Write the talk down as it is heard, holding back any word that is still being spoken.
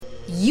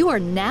You are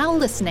now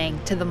listening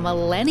to the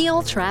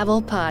Millennial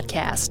Travel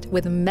Podcast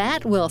with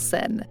Matt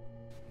Wilson.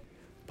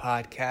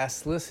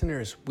 Podcast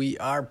listeners, we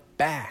are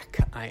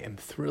back. I am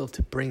thrilled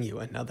to bring you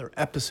another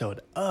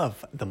episode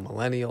of the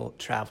Millennial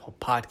Travel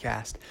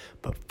Podcast.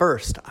 But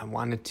first, I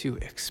wanted to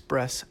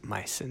express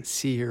my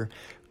sincere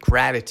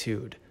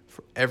gratitude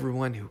for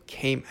everyone who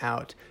came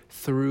out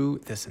through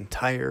this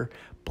entire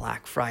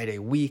Black Friday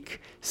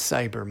week,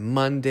 Cyber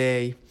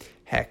Monday,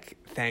 heck,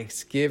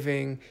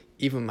 Thanksgiving,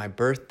 even my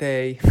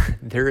birthday.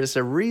 There is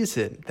a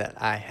reason that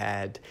I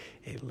had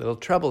a little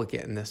trouble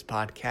getting this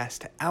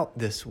podcast out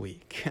this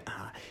week.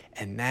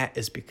 And that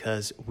is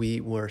because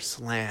we were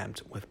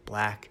slammed with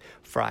Black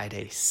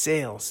Friday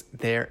sales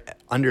there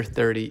at Under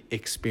 30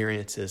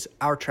 Experiences,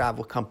 our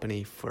travel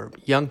company for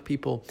young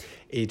people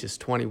ages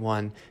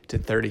 21 to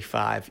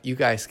 35. You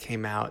guys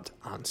came out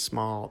on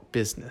small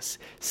business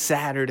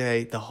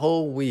Saturday. The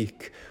whole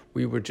week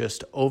we were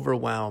just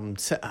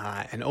overwhelmed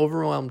and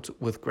overwhelmed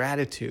with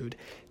gratitude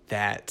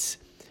that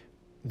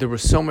there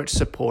was so much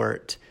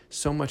support,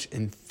 so much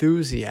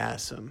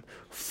enthusiasm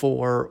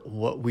for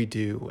what we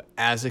do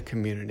as a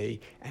community,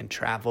 and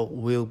travel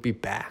will be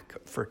back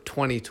for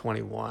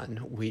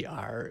 2021. We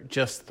are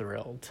just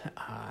thrilled.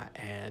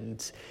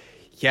 And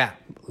yeah,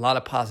 a lot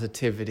of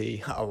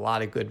positivity, a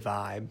lot of good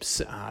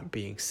vibes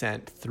being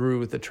sent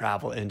through the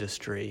travel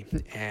industry,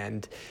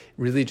 and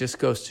really just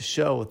goes to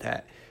show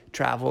that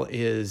travel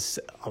is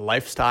a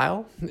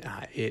lifestyle.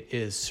 It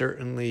is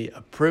certainly a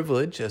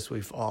privilege, as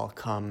we've all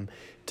come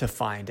to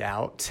find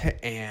out.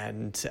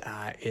 And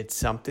it's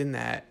something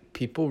that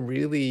people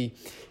really,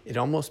 it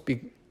almost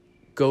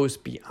goes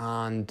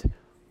beyond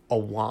a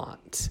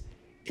want.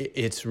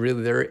 It's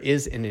really, there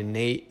is an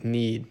innate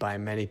need by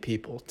many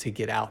people to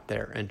get out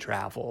there and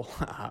travel,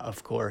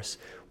 of course,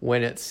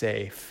 when it's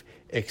safe,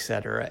 et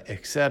cetera,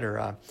 et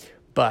cetera.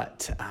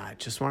 But I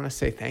just want to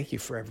say thank you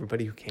for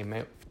everybody who came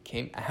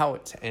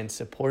out and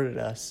supported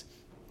us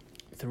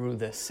through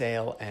the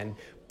sale and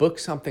booked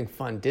something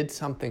fun, did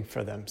something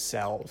for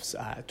themselves.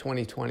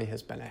 2020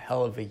 has been a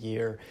hell of a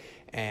year,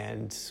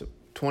 and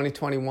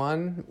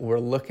 2021, we're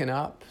looking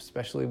up,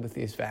 especially with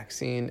these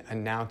vaccine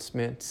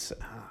announcements.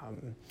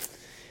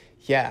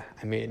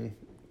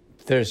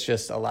 There's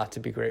just a lot to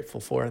be grateful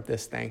for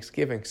this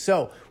Thanksgiving.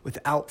 So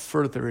without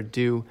further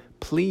ado,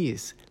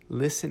 please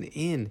listen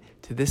in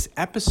to this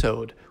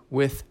episode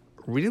with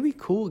a really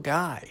cool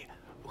guy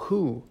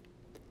who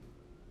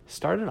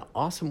started an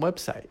awesome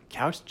website,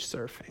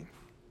 Couchsurfing.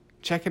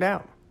 Check it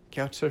out,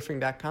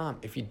 couchsurfing.com.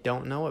 If you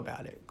don't know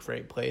about it,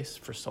 great place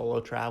for solo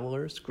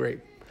travelers,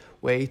 great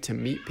way to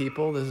meet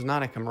people. This is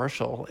not a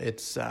commercial.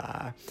 It's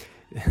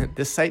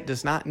this site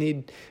does not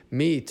need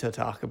me to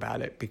talk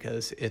about it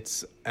because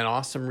it's an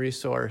awesome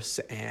resource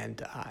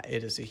and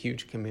it is a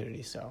huge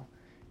community. So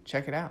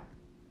check it out.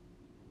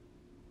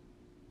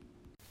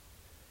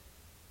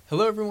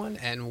 Hello, everyone,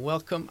 and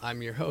welcome.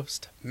 I'm your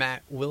host,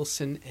 Matt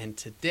Wilson, and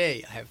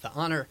today I have the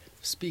honor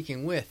of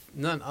speaking with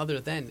none other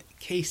than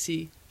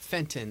Casey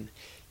Fenton.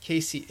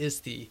 Casey is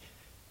the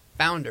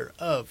founder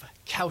of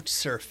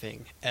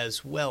Couchsurfing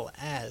as well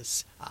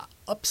as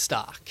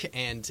Upstock,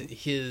 and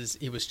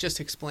he was just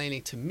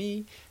explaining to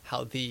me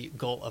how the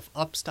goal of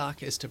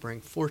Upstock is to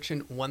bring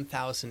Fortune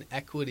 1000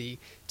 equity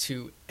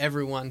to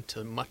everyone,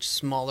 to much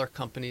smaller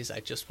companies.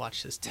 I just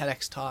watched his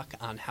TEDx talk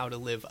on how to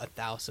live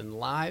 1,000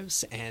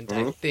 lives, and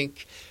I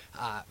think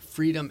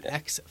Freedom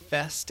X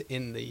Fest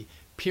in the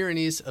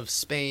Pyrenees of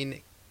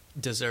Spain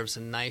deserves a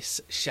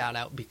nice shout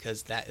out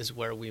because that is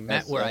where we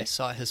met, where I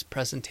saw his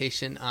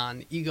presentation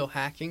on ego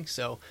hacking.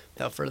 So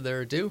without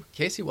further ado,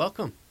 Casey,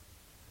 welcome.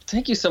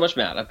 Thank you so much,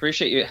 Matt. I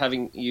appreciate you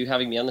having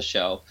me on the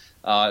show.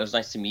 It was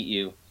nice to meet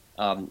you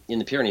in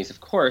the Pyrenees, of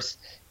course.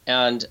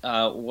 And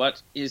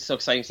what is so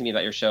exciting to me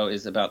about your show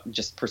is about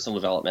just personal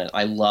development.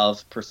 I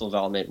love personal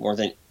development more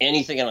than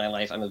anything in my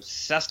life. I'm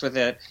obsessed with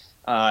it.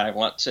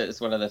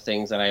 It's one of the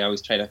things that I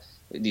always try to,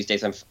 these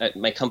days,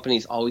 my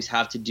companies always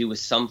have to do with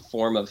some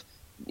form of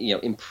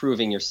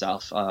improving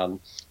yourself, of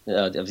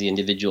the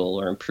individual,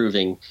 or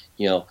improving,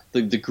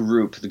 the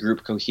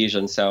group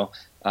cohesion. So,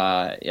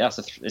 so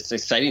it's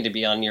exciting to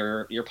be on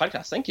your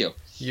podcast. Thank you.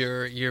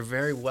 You're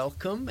very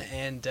welcome.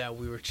 And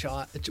we were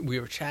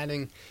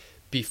chatting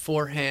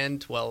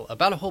beforehand,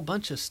 about a whole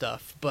bunch of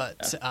stuff,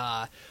 but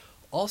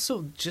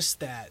also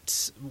just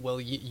that.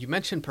 Well, you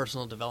mentioned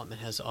personal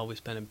development has always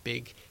been a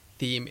big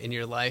theme in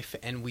your life,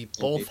 and we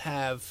both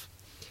have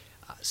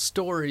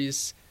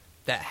stories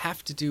that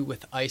have to do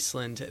with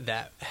Iceland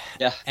that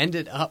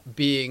ended up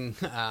being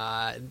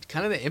kind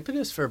of the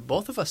impetus for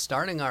both of us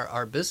starting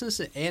our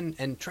business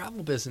and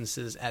travel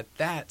businesses at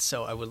that.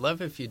 So I would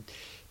love if you'd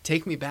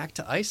take me back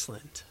to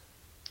Iceland.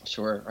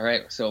 Sure. All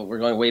right. So we're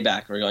going way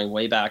back. We're going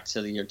way back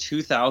to the year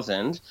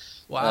 2000.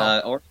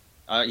 Wow. Whoa.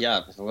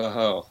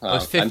 I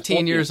was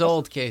 15 years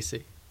old,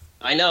 Casey.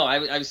 I know.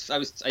 I was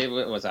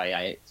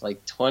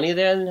like 20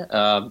 then?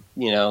 Now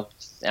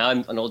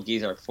I'm an old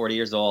geezer, 40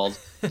 years old,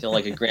 feel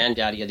like a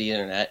granddaddy of the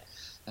internet.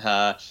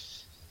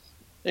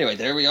 Anyway,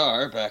 there we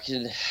are back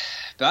in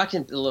back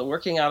in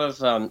working out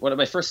of one of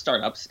my first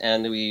startups,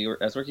 and I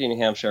was working in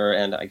New Hampshire,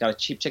 and I got a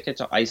cheap ticket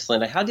to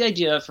Iceland. I had the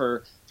idea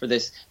for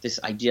this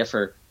idea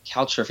for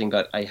couch surfing,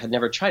 but I had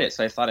never tried it.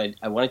 So I thought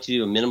I wanted to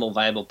do a minimal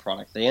viable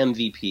product, the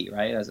MVP,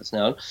 right, as it's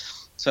known.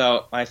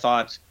 So I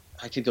thought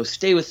I could go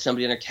stay with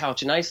somebody on their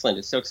couch in Iceland.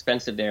 It's so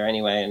expensive there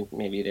anyway, and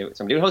maybe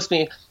somebody would host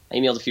me. I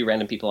emailed a few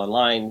random people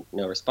online,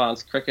 no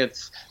response,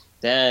 crickets.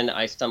 Then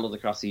I stumbled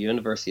across the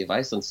University of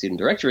Iceland student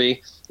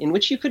directory, in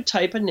which you could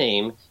type a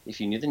name if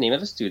you knew the name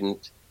of a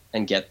student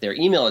and get their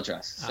email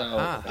address. So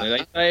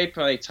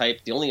I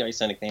typed the only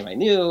Icelandic name I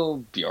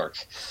knew,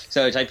 Bjork.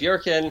 So I typed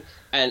Bjork in,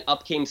 and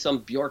up came some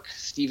Bjork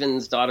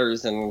Stevens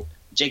daughters and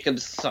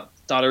Jacob's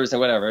daughters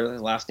and whatever.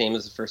 The last name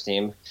is the first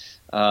name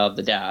of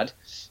the dad.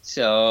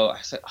 So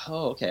I said,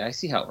 oh, okay, I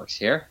see how it works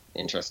here.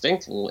 Interesting.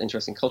 It's a little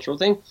interesting cultural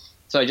thing.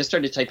 So I just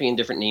started typing in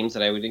different names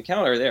that I would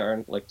encounter there,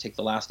 and like take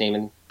the last name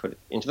and put it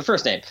into the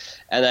first name.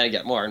 And then I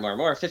get more and more and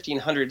more,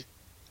 1,500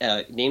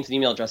 names and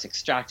email address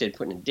extracted,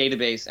 put in a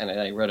database, and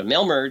I wrote a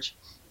mail merge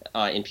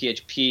in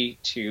PHP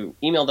to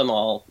email them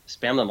all,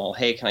 spam them all,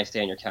 hey, can I stay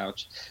on your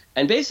couch?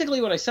 And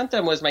basically what I sent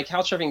them was my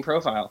couch surfing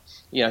profile.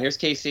 Here's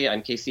Casey,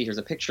 I'm Casey, here's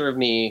a picture of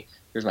me,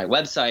 here's my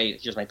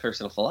website, here's my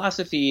personal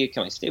philosophy,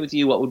 can I stay with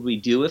you, what would we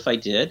do if I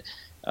did?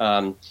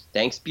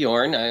 Thanks,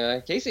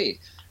 Bjorn,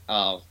 Casey.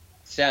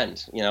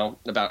 Send,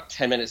 about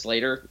 10 minutes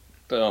later,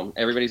 boom,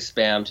 everybody's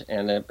spammed,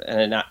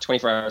 and not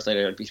 24 hours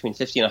later, between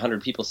 50 and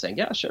 100 people saying,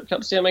 yeah, sure,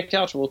 come stay on my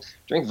couch, we'll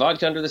drink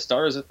vodka under the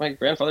stars at my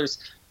grandfather's,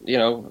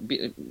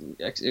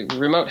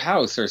 remote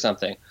house or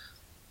something.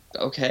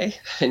 Okay,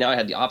 and now I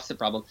had the opposite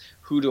problem.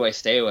 Who do I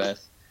stay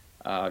with?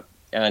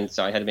 And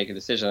so I had to make a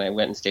decision. I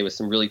went and stayed with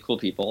some really cool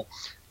people.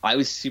 I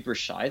was super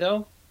shy,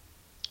 though,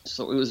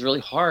 so it was really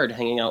hard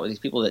hanging out with these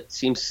people that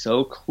seemed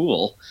so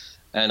cool.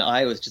 And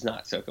I was just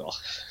not so cool.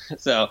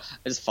 So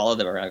I just followed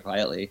them around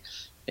quietly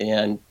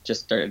and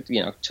just started,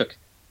 took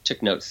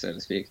notes, so to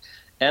speak.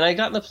 And I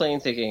got in the plane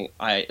thinking,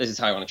 this is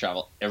how I want to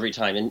travel every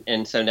time.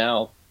 And so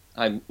now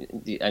I'm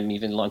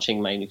even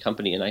launching my new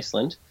company in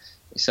Iceland.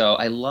 So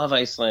I love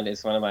Iceland.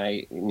 It's one of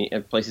my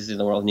places in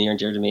the world near and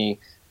dear to me.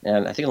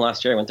 And I think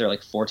last year I went there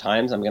like 4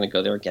 times. I'm going to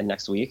go there again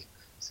next week.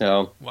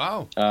 So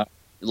wow,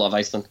 love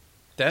Iceland.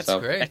 That's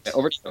great.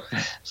 Over to you.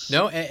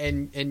 No,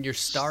 and you're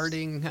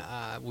starting,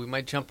 we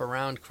might jump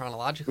around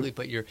chronologically,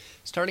 but you're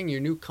starting your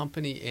new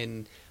company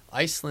in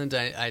Iceland.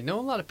 I know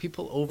a lot of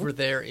people over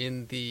there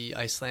in the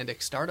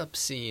Icelandic startup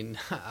scene.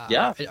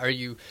 Yeah. Are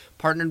you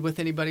partnered with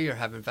anybody or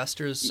have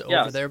investors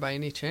over there by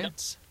any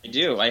chance? I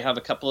do. I have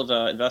a couple of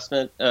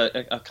investors.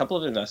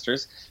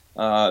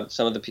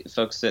 Some of the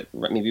folks that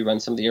maybe run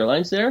some of the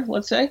airlines there,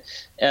 let's say,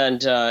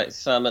 and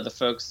some of the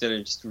folks that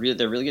are just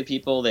they're really good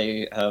people.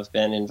 They have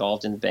been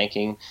involved in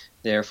banking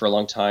there for a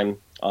long time.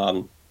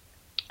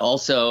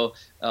 Also,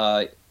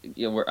 I'm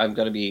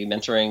going to be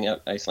mentoring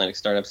Icelandic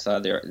startups.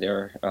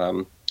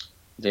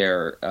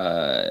 Their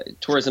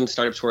tourism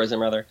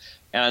rather.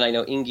 And I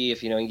know Ingi,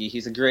 if you know Ingi,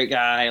 he's a great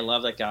guy. I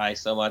love that guy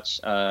so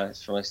much.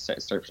 From I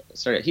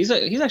started. He's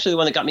actually the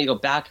one that got me to go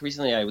back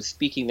recently. I was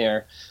speaking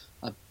there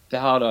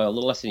about a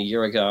little less than a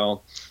year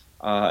ago,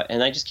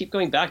 and I just keep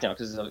going back now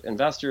because of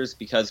investors.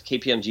 Because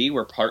KPMG,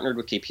 we're partnered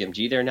with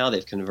KPMG there now.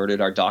 They've converted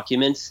our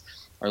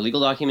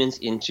legal documents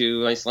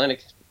into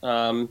Icelandic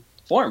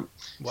form.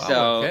 Wow.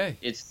 So okay.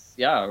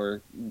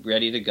 We're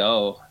ready to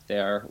go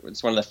there.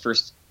 It's one of the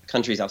first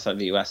countries outside of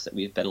the U.S. that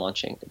we've been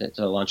launching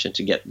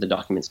to get the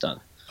documents done.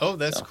 Oh,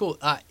 that's cool.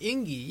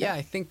 Ingi,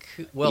 I think,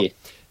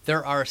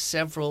 there are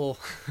several.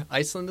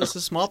 Iceland is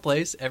a small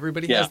place.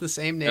 Everybody has the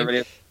same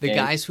name.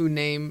 Guys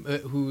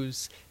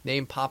whose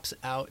name pops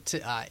out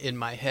in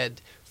my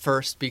head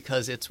first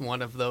because it's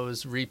one of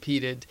those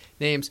repeated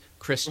names.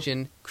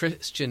 Christian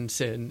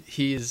Christensen.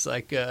 He's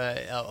like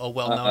a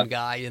well-known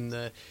guy in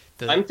the.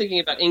 I'm thinking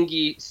about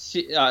Ingi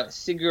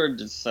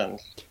Sigurdsson.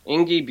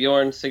 Ingi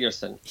Bjorn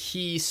Sigurdsson.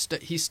 He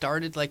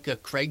started like a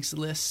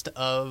Craigslist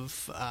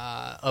of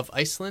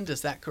Iceland.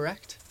 Is that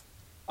correct?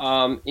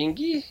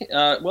 Ingi?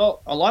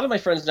 Well, a lot of my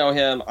friends know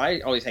him. I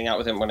always hang out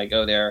with him when I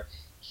go there.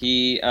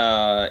 He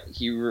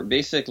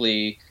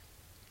basically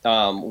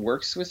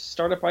works with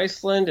Startup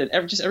Iceland, and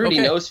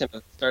everybody knows him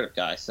as a startup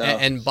guy. So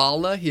and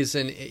Bala, he's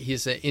an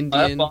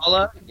Indian.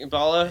 Bala,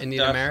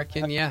 Indian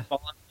American, yeah.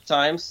 Bala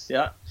times,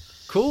 yeah.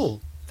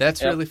 Cool.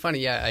 That's really funny.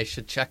 Yeah, I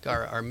should check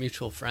our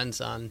mutual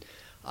friends on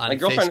my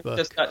girlfriend Facebook.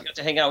 just got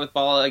to hang out with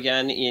Bala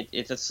again.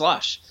 It's a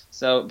slush.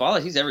 So Bala,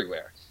 he's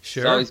everywhere.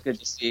 Sure. It's always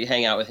good to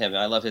hang out with him.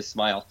 I love his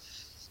smile.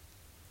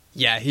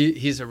 Yeah,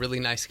 he's a really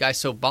nice guy.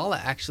 So Bala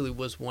actually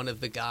was one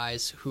of the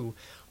guys who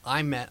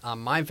I met on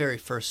my very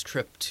first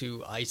trip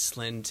to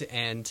Iceland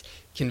and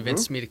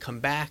convinced me to come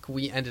back.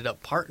 We ended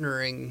up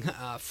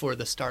partnering for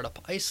the Startup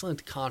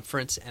Iceland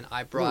conference, and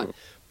I brought a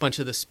bunch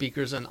of the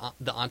speakers and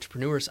the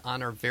entrepreneurs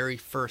on our very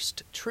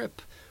first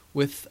trip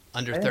with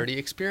under 30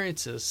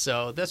 experiences.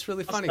 So that's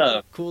really funny.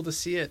 Cool to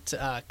see it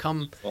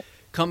come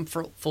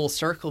full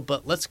circle.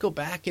 But let's go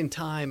back in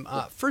time.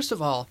 First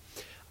of all,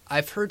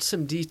 I've heard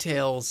some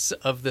details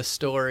of the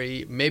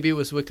story. Maybe it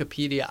was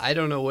Wikipedia. I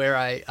don't know where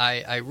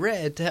I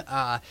read,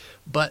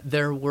 but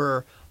there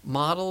were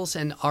models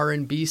and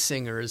R&B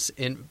singers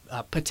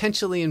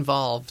potentially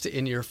involved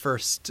in your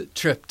first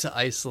trip to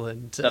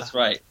Iceland. That's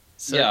right.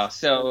 So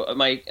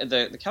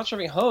the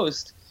Couchsurfing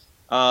host,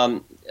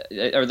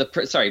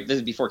 this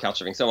is before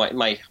Couchsurfing. So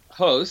my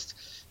host,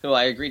 who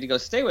I agreed to go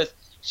stay with,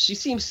 she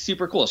seems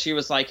super cool. She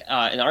was like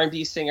an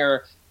R&B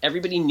singer.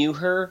 Everybody knew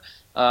her,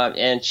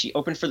 and she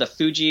opened for the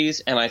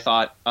Fugees, and I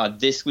thought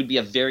this would be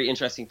a very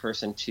interesting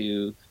person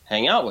to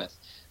hang out with.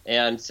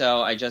 And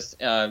so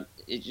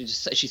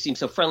she seemed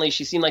so friendly.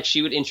 She seemed like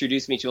she would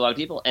introduce me to a lot of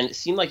people, and it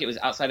seemed like it was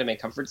outside of my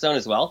comfort zone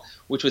as well,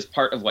 which was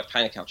part of what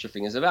kind of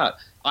Couchsurfing is about.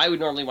 I would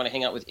normally want to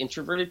hang out with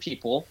introverted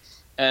people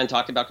and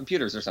talk about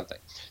computers or something.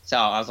 So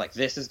I was like,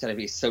 this is going to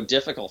be so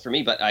difficult for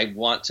me, but I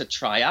want to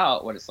try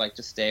out what it's like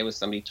to stay with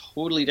somebody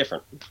totally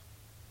different.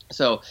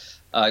 So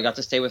I got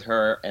to stay with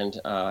her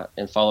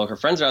and follow her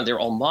friends around. They were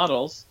all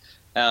models,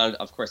 and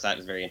of course that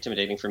was very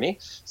intimidating for me.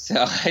 So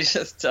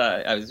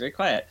I was very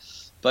quiet.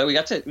 But we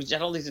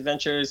had all these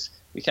adventures.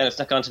 We kind of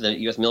snuck onto the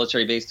U.S.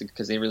 military base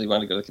because they really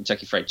wanted to go to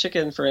Kentucky Fried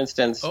Chicken, for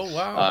instance. Oh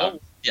wow!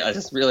 Yeah,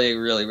 just really,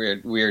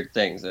 really weird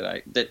things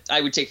that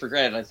I would take for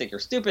granted. I think are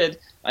stupid.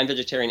 I'm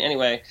vegetarian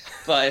anyway,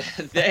 but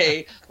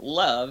they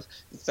love.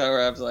 So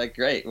I was like,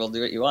 great, we'll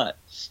do what you want.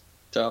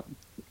 So.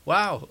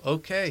 Wow.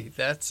 Okay,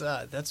 that's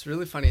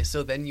really funny.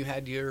 So then you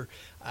had your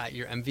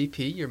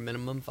MVP, your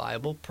minimum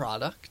viable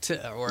product,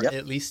 or yep.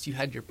 At least you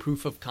had your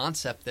proof of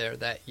concept there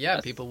that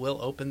yes. People will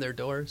open their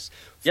doors.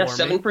 Yeah,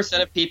 7%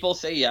 of people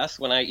say yes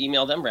when I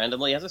email them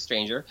randomly as a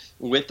stranger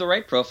with the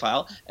right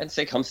profile and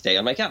say, "Come stay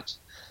on my couch."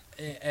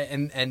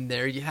 And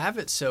there you have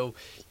it. So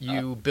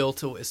you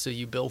built a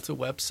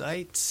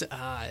website.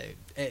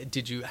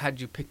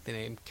 Had you pick the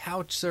name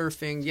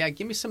Couchsurfing? Yeah,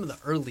 give me some of the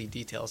early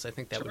details. I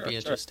think that would be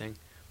interesting.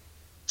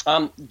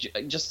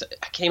 Just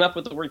I came up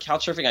with the word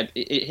Couchsurfing.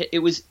 It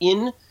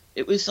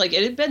was like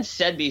it had been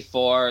said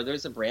before.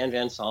 There's a Bran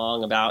Van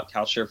song about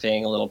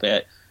Couchsurfing a little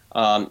bit.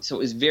 So it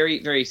was very,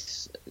 very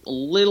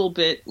little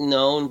bit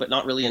known, but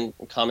not really in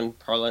common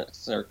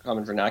parlance or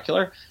common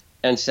vernacular.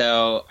 And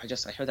so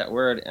I heard that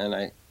word, and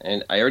I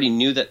already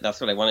knew that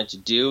that's what I wanted to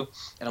do.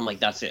 And I'm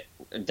like, that's it.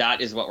 That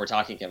is what we're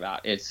talking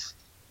about. It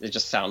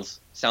just sounds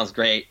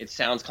great. It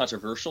sounds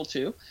controversial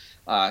too.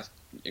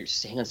 You're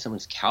staying on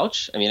someone's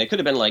couch. I mean, it could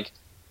have been like,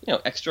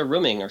 extra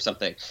rooming or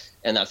something,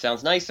 and that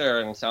sounds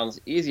nicer and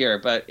sounds easier,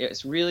 but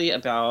it's really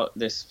about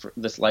this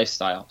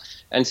lifestyle.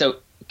 And so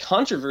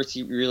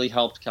controversy really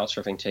helped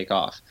Couchsurfing take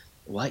off.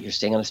 What, you're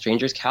staying on a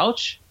stranger's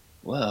couch?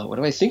 Whoa, what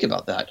do I think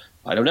about that?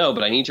 I don't know,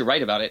 but I need to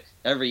write about it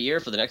every year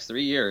for the next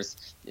 3 years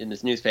in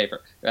this newspaper,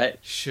 right?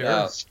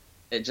 Sure.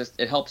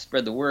 It helped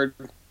spread the word.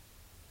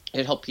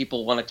 It helped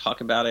people want to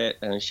talk about it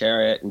and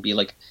share it and be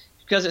like,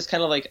 because it's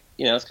kind of like,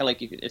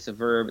 it's a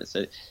verb.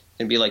 It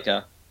can be like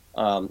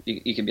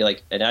you can be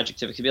like an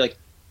adjective. It could be like,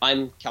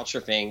 I'm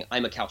Couchsurfing,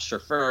 I'm a couch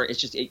surfer. It's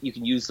just you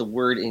can use the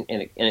word and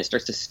it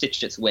starts to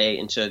stitch its way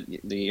into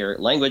your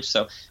language.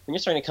 So when you're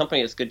starting a company,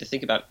 it's good to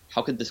think about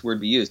how could this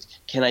word be used.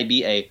 Can I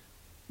be a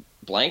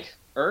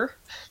blank-er?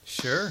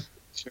 Sure.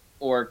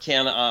 Or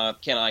can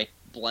I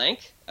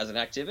blank as an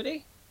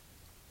activity?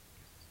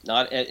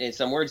 Not in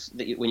some words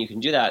that when you can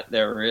do that,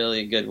 they're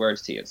really good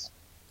words to use.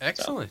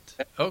 Excellent.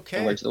 So,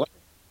 okay. Words of the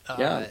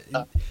yeah.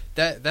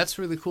 That's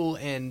really cool.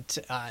 And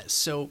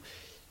so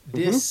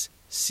this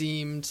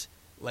seemed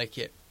like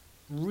it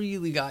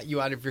really got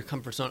you out of your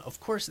comfort zone. Of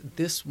course,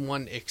 this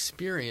one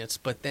experience,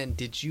 but then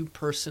did you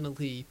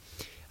personally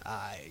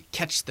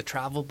catch the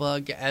travel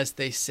bug, as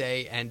they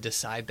say, and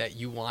decide that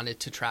you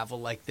wanted to travel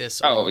like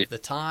this all the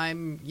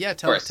time? Yeah,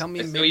 tell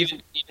me. So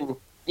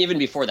even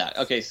before that.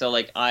 Okay, so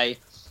like I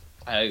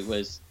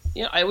was,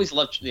 I always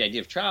loved the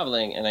idea of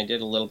traveling, and I did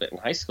a little bit in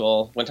high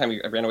school. One time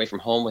I ran away from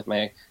home with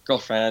my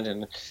girlfriend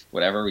and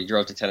whatever. We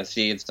drove to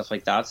Tennessee and stuff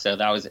like that. So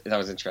that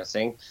was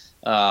interesting.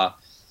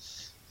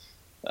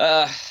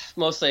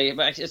 Mostly,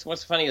 but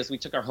what's funny is we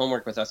took our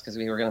homework with us because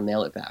we were going to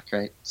mail it back,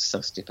 right? So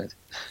stupid.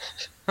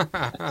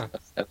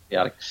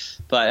 Chaotic.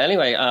 But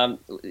anyway,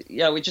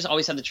 we just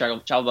always had the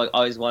travel bug,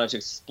 always wanted to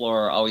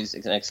explore, always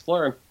an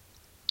explorer.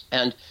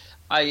 And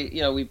me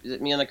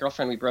and the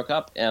girlfriend, we broke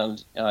up,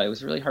 and it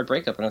was a really hard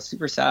breakup, and I was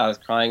super sad. I was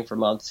crying for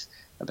months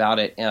about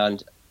it,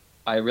 and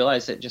I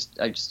realized that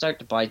I just started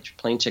to buy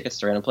plane tickets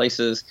to random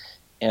places,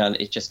 and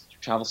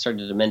travel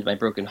started to mend my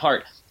broken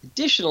heart.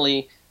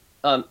 Additionally,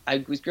 I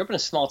grew up in a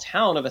small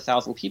town of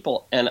 1,000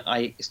 people, and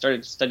I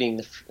started studying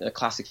the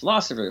classic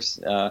philosophers,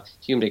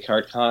 Hume,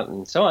 Descartes, Kant,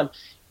 and so on,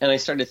 and I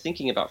started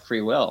thinking about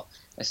free will.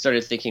 I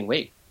started thinking,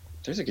 wait,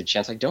 there's a good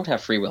chance I don't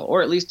have free will,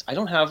 or at least I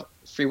don't have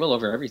free will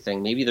over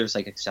everything. Maybe there's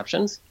like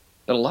exceptions,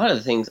 but a lot of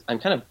the things I'm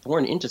kind of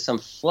born into some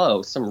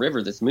flow, some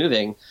river that's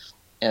moving,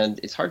 and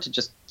it's hard to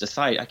just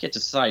decide. I can't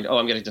decide,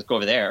 I'm going to just go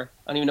over there.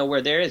 I don't even know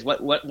where there is.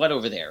 What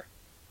over there?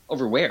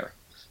 Over where?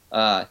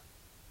 I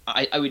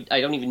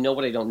don't even know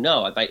what I don't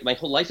know. My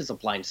whole life is a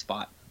blind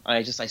spot.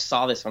 I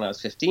saw this when I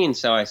was 15,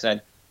 so I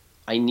said,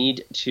 I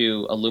need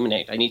to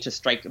illuminate. I need to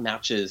strike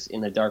matches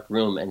in a dark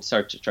room and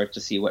start to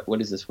see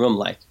what is this room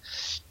like.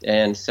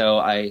 And so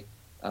I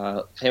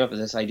came up with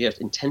this idea of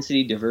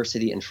intensity,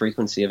 diversity, and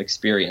frequency of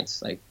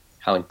experience. Like,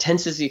 how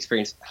intense is the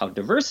experience? How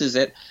diverse is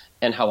it?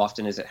 And how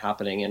often is it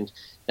happening? And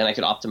then I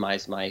could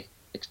optimize my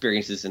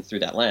experiences and through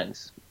that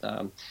lens.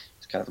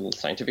 It's kind of a little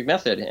scientific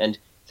method, and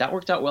that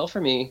worked out well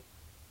for me.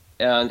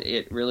 And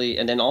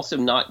and then also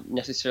not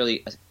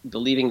necessarily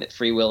believing that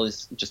free will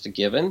is just a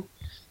given,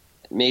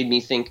 made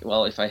me think,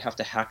 well, if I have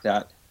to hack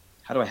that,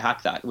 how do I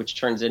hack that? Which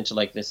turns into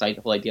like this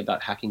whole idea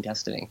about hacking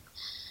destiny.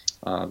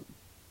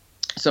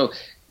 So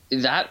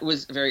that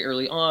was very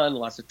early on,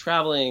 lots of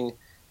traveling.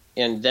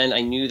 And then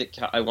I knew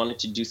that I wanted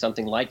to do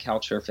something like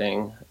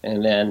couchsurfing.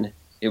 And then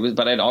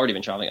but I'd already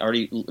been traveling. I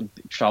already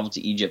traveled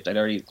to Egypt. I'd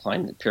already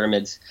climbed the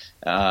pyramids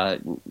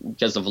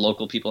because of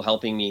local people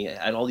helping me.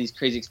 I had all these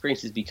crazy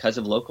experiences because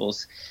of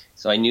locals.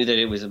 So I knew that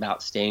it was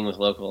about staying with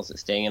locals and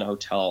staying in a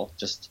hotel.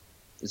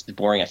 It's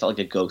boring. I felt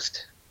like a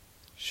ghost.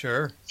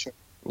 Sure.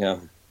 Yeah.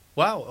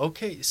 Wow.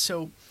 Okay.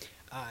 So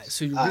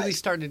you really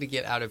started to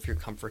get out of your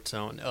comfort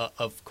zone,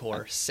 of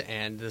course,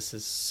 and this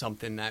is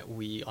something that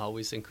we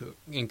always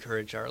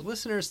encourage our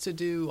listeners to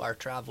do, our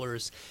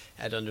travelers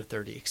at Under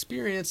 30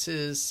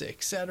 Experiences,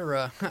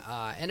 etc.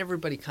 And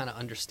everybody kind of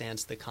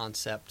understands the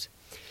concept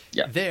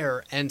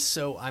there. And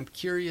so I'm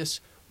curious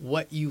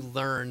what you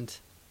learned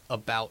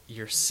about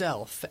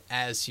yourself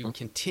as you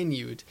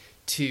continued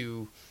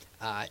to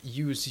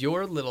use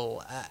your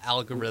little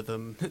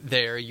algorithm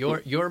there,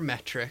 your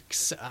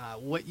metrics,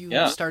 what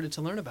you started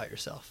to learn about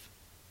yourself.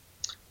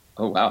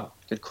 Oh, wow.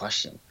 Good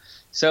question.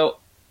 So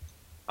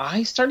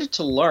I started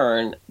to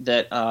learn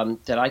that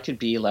I could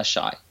be less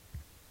shy.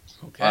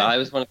 Okay. I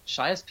was one of the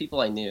shyest people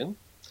I knew.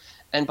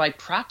 And by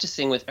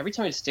practicing every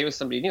time I'd stay with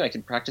somebody new, I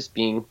could practice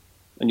being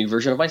a new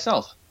version of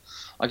myself.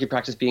 I could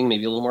practice being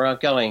maybe a little more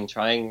outgoing,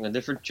 trying a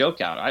different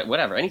joke out,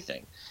 whatever,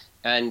 anything.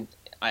 And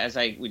as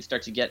I would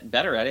start to get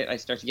better at it, I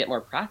start to get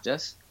more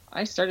practice,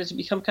 I started to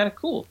become kind of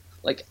cool.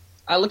 Like,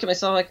 I look at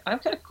myself like, I'm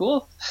kind of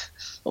cool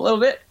a little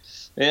bit,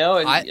 you know.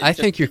 And I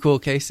think you're cool,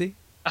 Casey.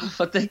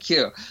 Oh, thank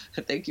you.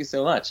 Thank you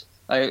so much.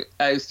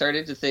 I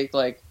started to think,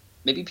 like,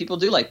 maybe people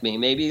do like me.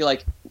 Maybe,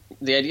 like,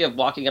 the idea of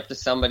walking up to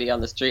somebody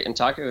on the street and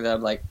talking to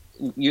them, like,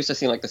 used to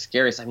seem like the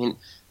scariest. I mean,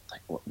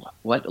 like,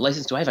 what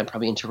license do I have? I'm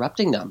probably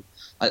interrupting them.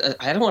 I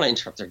don't want to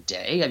interrupt their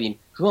day. I mean,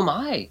 who am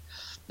I?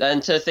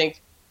 And to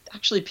think,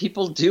 actually,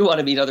 people do want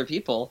to meet other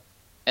people,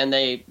 and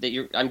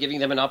I'm giving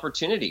them an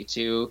opportunity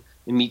to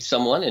meet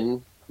someone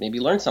and maybe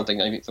learn something.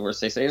 Maybe the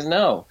worst they say is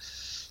no.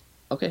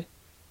 Okay,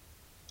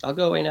 I'll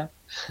go away now.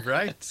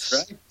 Right.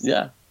 Right.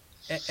 Yeah.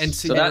 And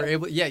so you were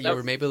able,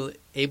 you were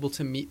able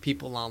to meet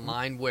people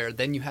online, where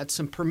then you had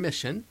some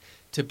permission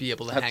to be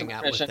able to hang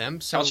out with them.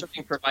 So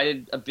Couchsurfing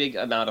provided a big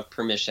amount of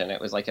permission. It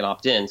was like an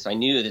opt-in, so I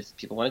knew that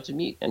people wanted to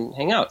meet and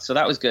hang out. So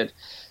that was good.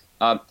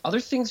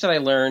 Other things that I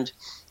learned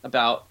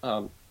about.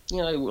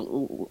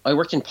 I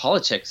worked in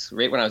politics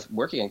right when I was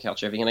working on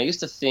Couchsurfing, and I used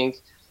to think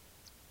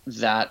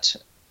that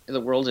the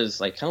world is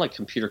like kind of like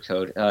computer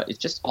code. It's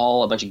just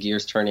all a bunch of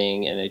gears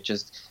turning, and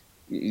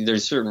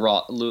there's certain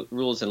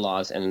rules and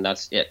laws, and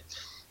that's it.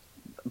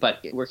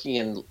 But working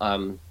in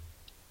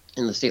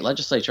the state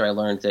legislature, I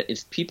learned that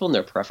it's people and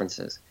their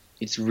preferences.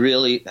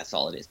 That's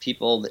all it is.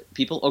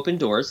 People open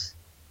doors.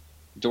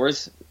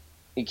 Doors,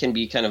 it can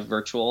be kind of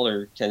virtual,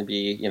 or can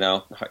be,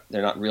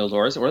 they're not real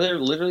doors, or they're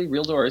literally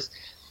real doors.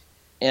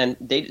 And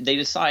they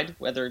decide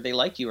whether they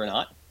like you or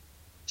not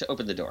to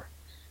open the door.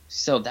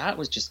 So that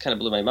was just kind of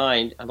blew my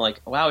mind. I'm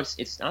like, wow,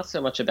 it's not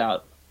so much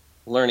about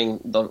learning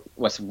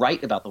what's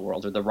right about the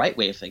world or the right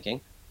way of thinking.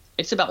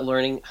 It's about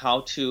learning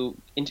how to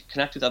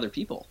connect with other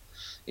people.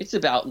 It's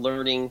about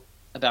learning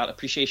about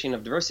appreciation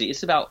of diversity.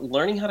 It's about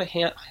learning how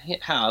to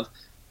have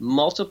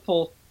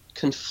multiple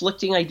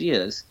conflicting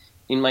ideas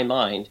in my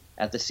mind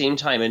at the same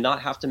time and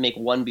not have to make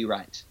one be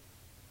right.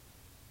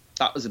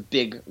 That was a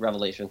big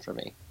revelation for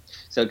me.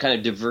 So kind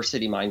of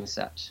diversity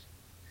mindset,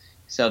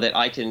 so that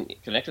I can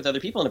connect with other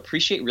people and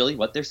appreciate really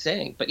what they're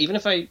saying. But even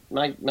if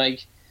my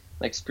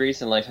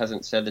experience in life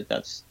hasn't said that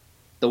that's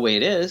the way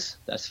it is,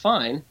 that's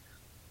fine.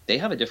 They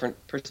have a different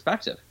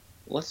perspective.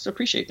 Let's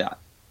appreciate that.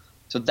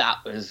 So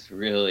that was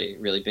really,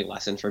 really big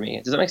lesson for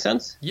me. Does that make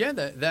sense? Yeah,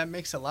 that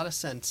makes a lot of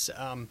sense.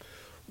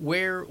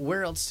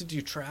 Where else did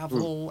you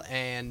travel?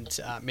 And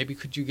maybe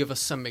could you give us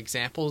some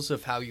examples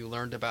of how you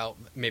learned about,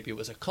 maybe it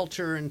was a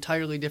culture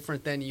entirely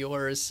different than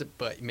yours,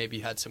 but maybe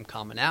you had some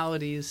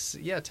commonalities.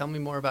 Yeah, tell me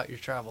more about your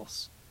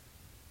travels.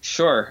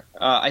 Sure.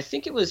 I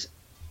think it was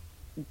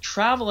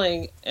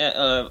traveling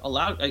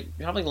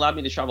allowed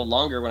me to travel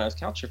longer when I was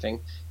couchsurfing,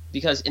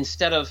 because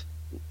instead of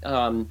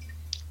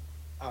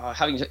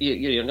having to,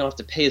 you don't have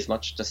to pay as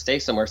much to stay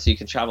somewhere, so you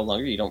can travel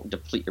longer. You don't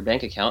deplete your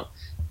bank account.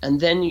 And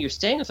then you're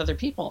staying with other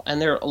people,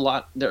 and they're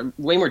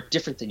way more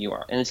different than you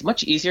are. And it's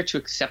much easier to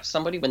accept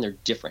somebody when they're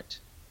different.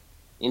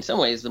 In some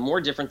ways, the more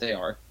different they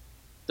are,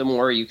 the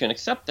more you can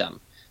accept them.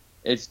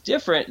 It's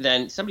different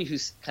than somebody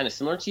who's kind of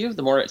similar to you.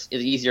 The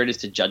easier it is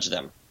to judge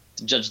them,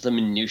 to judge the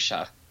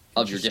minutia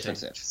of your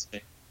differences.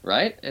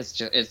 right?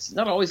 It's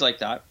not always like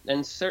that,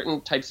 and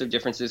certain types of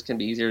differences can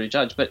be easier to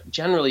judge. But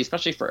generally,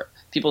 especially for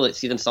people that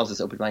see themselves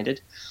as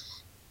open-minded,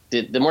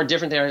 the more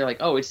different they are, they're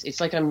like, oh, it's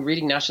like I'm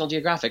reading National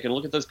Geographic, and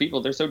look at those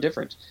people, they're so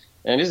different,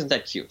 and isn't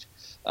that cute?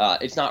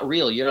 It's not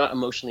real. You're not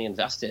emotionally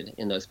invested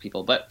in those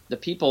people, but the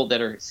people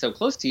that are so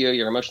close to you,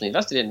 you're emotionally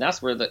invested in. And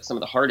that's where some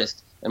of the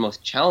hardest and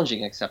most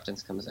challenging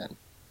acceptance comes in.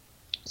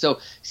 So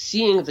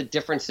seeing the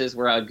differences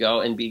where I'd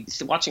go and be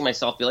watching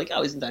myself be like,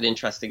 oh, isn't that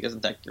interesting?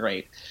 Isn't that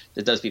great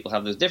that those people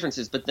have those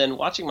differences? But then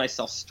watching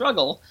myself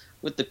struggle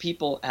with the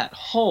people at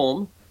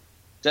home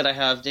that I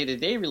have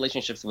day-to-day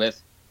relationships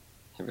with,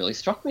 it really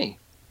struck me.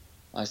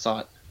 I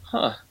thought,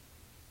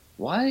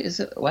 why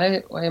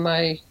am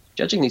I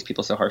judging these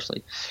people so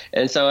harshly?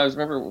 And so I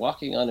remember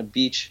walking on a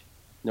beach,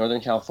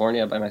 Northern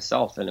California, by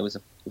myself, and it was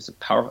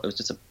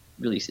just a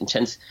really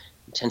intense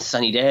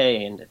sunny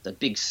day, and the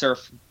big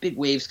surf, big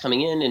waves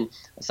coming in, and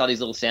I saw these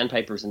little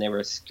sandpipers, and they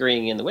were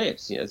scurrying in the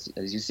waves, as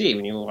you see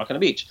when you walk on a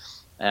beach.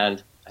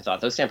 And I thought,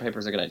 those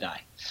sandpipers are going to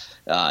die.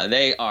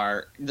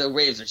 The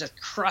waves are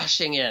just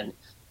crushing in,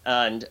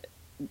 and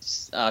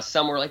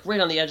some were like right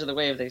on the edge of the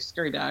wave. They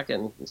scurry back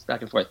and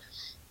forth.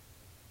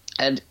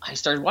 And I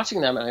started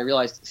watching them, and I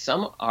realized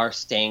some are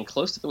staying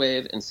close to the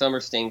wave, and some are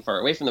staying far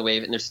away from the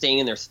wave, and they're staying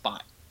in their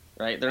spot,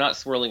 right? They're not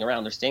swirling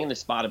around. They're staying in their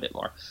spot a bit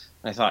more.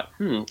 And I thought,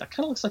 that kind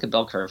of looks like a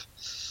bell curve.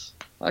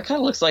 That kind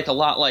of looks like a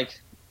lot like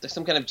there's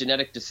some kind of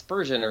genetic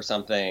dispersion or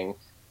something.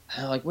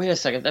 And I'm like, wait a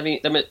second. I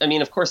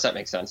mean, of course that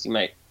makes sense. You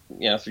might,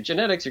 through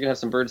genetics, you're going to have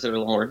some birds that are a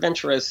little more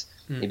adventurous,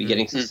 maybe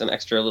getting some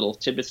extra little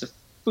tidbits of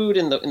food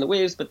in the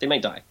waves, but they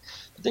might die.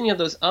 But then you have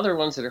those other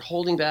ones that are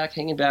holding back,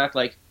 hanging back,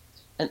 like,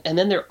 and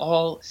then they're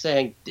all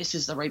saying, this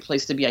is the right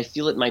place to be. I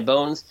feel it in my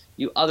bones.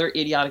 You other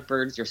idiotic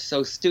birds, you're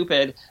so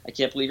stupid. I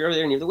can't believe you're over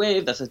there near the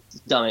wave. That's a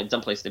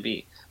dumb place to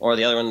be. Or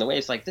the other one in the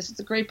wave's like, this is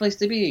a great place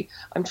to be.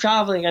 I'm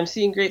traveling. I'm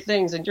seeing great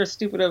things. And you're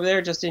stupid over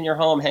there just in your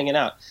home hanging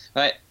out.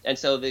 Right? And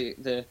so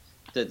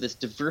this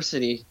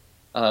diversity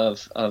of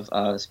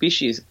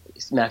species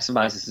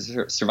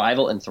maximizes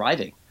survival and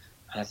thriving.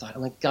 And I thought, oh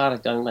my God,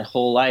 I've done my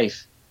whole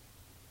life.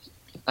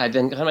 I've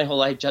been my whole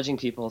life judging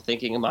people,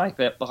 thinking my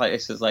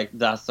place is like,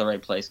 that's the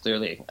right place,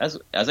 clearly, as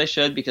I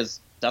should,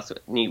 because that's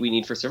what we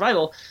need for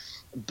survival.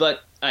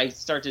 But I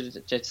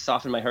started to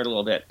soften my heart a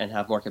little bit and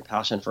have more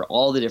compassion for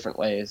all the different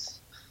ways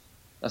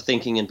of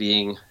thinking and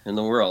being in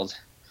the world.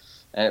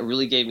 And it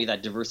really gave me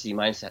that diversity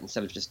mindset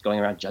instead of just going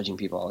around judging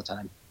people all the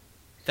time.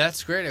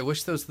 That's great. I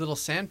wish those little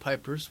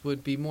sandpipers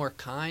would be more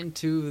kind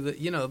to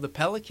the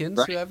pelicans,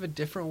 right, who have a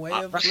different way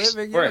of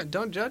living. Right.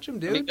 Don't judge them,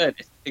 dude. Good.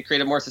 If they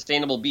create a more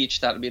sustainable beach,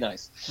 that would be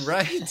nice.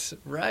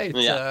 Right.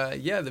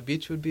 Yeah. The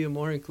beach would be a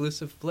more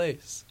inclusive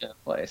place. Yeah,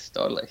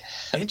 totally.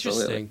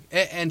 Interesting.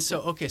 And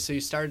so, okay, so you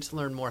started to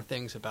learn more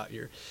things about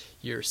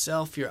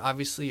yourself. You're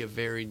obviously a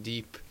very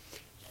deep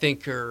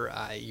thinker.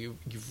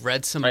 You've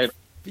read some. Right.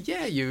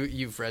 Yeah,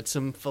 you've read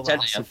some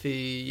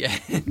philosophy.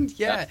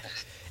 Yeah.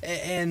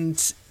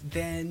 And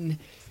then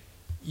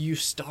you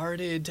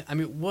started,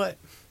 what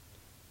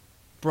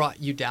brought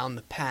you down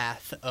the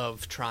path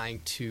of trying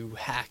to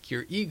hack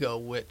your ego,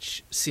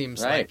 which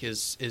seems like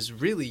is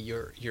really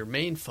your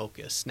main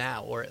focus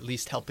now, or at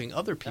least helping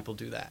other people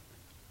do that?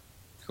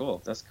 Cool.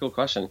 That's a cool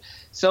question.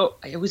 So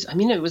it was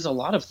a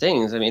lot of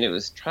things. It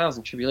was trials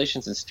and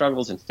tribulations and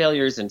struggles and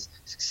failures and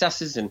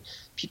successes and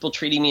people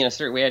treating me in a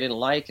certain way I didn't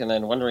like, and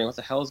then wondering what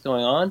the hell is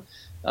going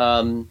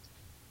on.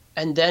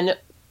 And then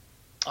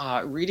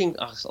reading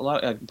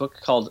a book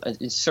called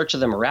In Search of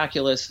the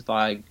Miraculous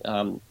by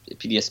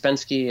P.D.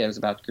 Ouspensky. It was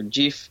about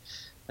Gurdjieff,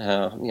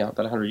 about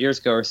 100 years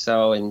ago or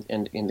so,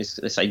 and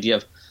this idea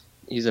of,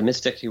 he's a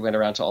mystic who went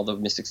around to all the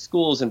mystic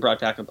schools and brought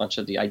back a bunch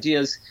of the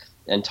ideas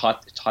and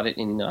taught it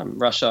in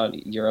Russia,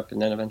 Europe,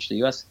 and then eventually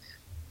U.S.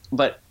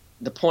 But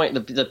the point,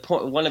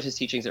 one of his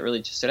teachings that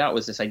really stood out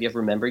was this idea of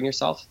remembering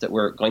yourself, that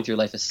we're going through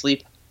life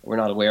asleep, we're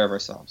not aware of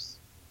ourselves.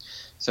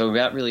 So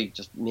that really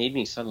just made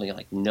me suddenly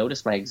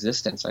notice my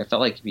existence. I felt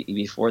like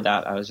before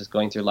that I was just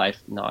going through life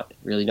not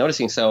really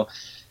noticing. So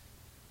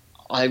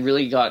I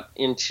really got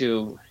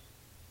into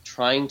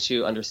trying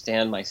to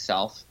understand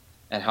myself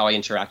and how I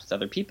interact with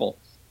other people.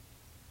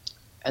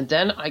 And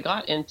then I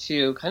got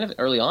into, kind of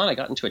early on,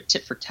 a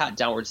tit-for-tat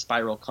downward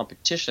spiral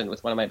competition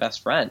with one of my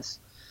best friends.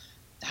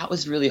 That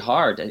was really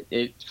hard.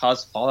 It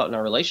caused fallout in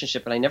our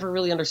relationship, and I never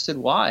really understood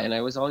why. And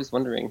I was always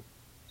wondering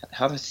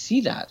how to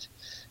see that.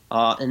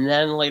 And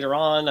then later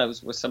on, I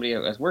was with somebody I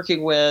was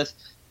working with,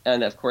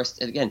 and of course,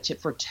 again,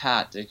 tit for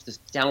tat, this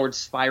downward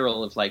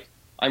spiral of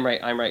I'm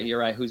right, you're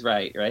right, who's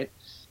right?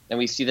 And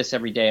we see this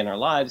every day in our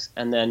lives.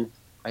 And then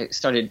I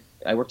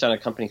worked on a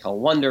company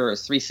called Wonder, or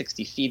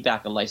 360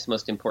 feedback on life's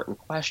most important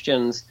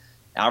questions.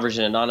 Average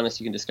and anonymous,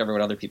 you can discover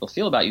what other people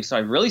feel about you. So I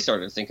really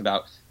started to think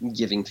about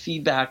giving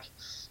feedback,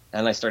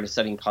 and I started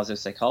studying positive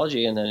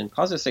psychology. And then in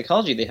positive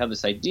psychology, they have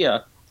this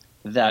idea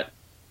that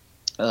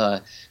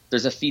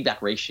there's a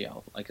feedback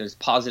ratio, there's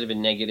positive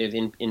and negative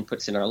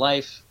inputs in our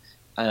life,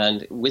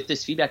 and with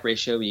this feedback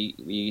ratio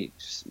we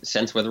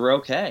sense whether we're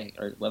okay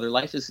or whether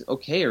life is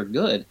okay or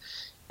good.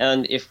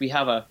 And if we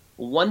have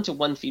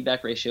 1-to-1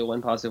 feedback ratio,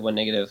 one positive, one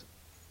negative.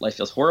 Life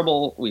feels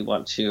horrible.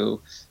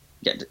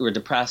 We're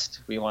depressed.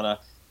 We want to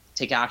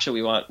take action.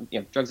 We want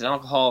drugs and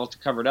alcohol to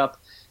cover it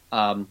up.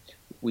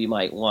 We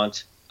might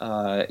want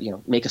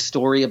make a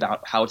story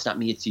about how it's not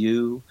me, it's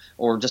you,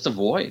 or just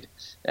avoid.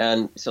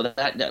 And so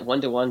that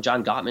 1-to-1,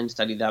 John Gottman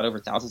studied that over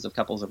thousands of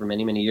couples over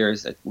many, many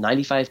years, at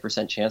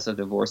 95% chance of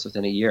divorce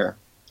within a year.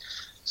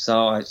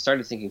 So I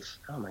started thinking,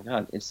 oh my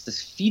God, it's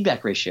this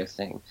feedback ratio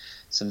thing.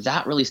 So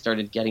that really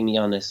started getting me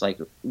on this, like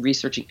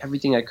researching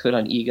everything I could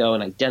on ego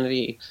and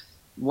identity,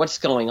 what's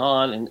going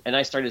on. And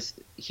I started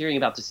hearing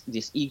about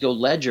this ego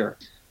ledger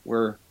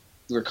where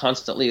we're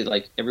constantly,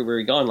 like everywhere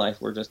we go in life,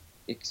 we're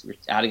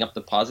adding up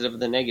the positive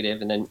and the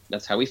negative, and then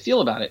that's how we feel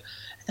about it.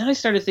 And then I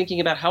started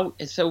thinking about how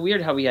it's so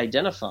weird how we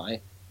identify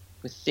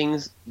with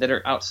things that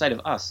are outside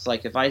of us.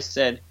 Like if I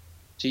said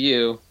to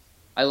you,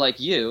 I like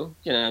you,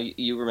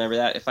 you remember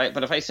that.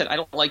 But if I said, I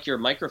don't like your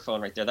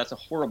microphone right there, that's a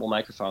horrible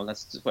microphone.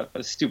 That's what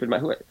a stupid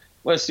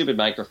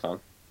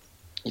microphone.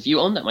 If you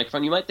own that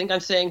microphone, you might think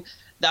I'm saying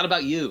that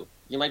about you.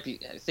 You might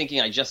be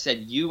thinking I just said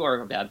you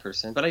are a bad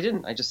person, but I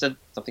didn't. I just said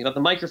something about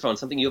the microphone,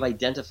 something you have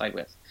identified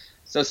with.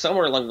 So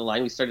somewhere along the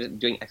line, we started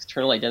doing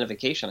external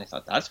identification. I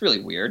thought, that's really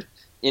weird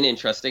and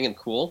interesting and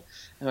cool.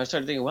 And I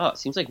started thinking, wow, it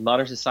seems like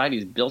modern society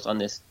is built on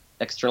this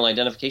external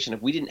identification.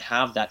 If we didn't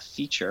have that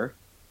feature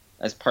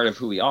as part of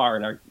who we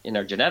are in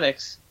our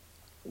genetics,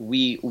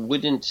 we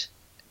wouldn't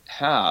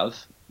have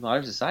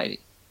modern society.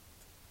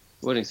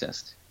 It wouldn't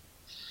exist.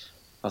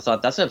 I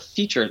thought that's a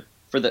feature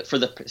for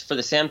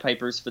the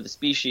sandpipers, for the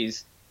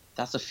species.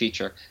 That's a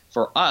feature.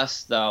 For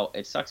us, though,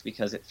 it sucks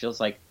because it feels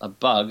like a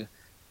bug,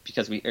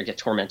 because we get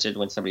tormented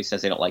when somebody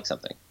says they don't like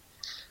something,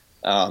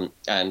 and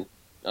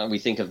we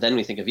think of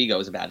ego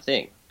as a bad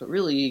thing, but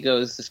really ego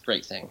is this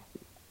great thing.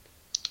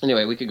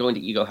 Anyway, we could go into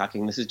ego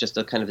hacking. This is just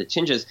a kind of the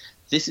tinges.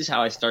 This is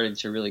how I started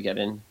to really get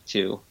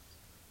into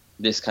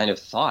this kind of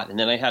thought, and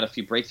then I had a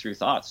few breakthrough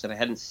thoughts that I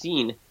hadn't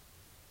seen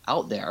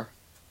out there,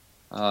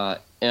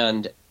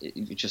 and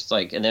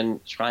then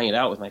trying it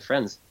out with my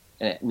friends,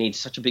 and it made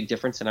such a big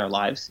difference in our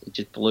lives. It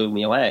just blew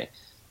me away.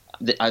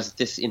 As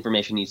this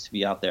information needs to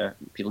be out there,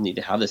 people need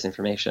to have this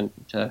information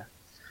to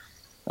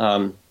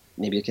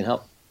maybe it can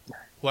help.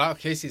 Wow,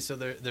 Casey, so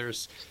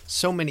there's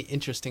so many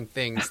interesting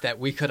things that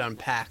we could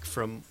unpack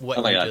from what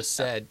you just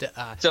said.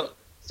 So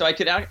I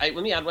could let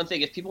me add one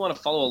thing. If people want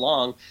to follow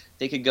along,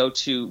 they could go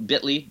to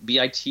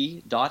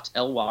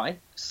bit.ly/egohack,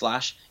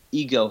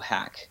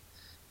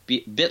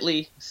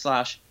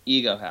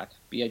 bit.ly/egohack,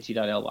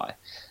 bit.ly.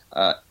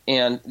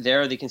 And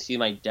there they can see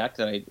my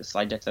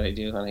slide deck that I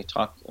do, and I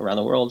talk around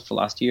the world for the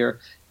last year,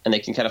 and they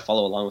can kind of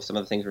follow along with some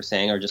of the things we're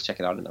saying, or just check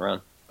it out on their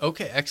own.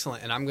 Okay,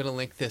 excellent. And I'm going to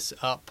link this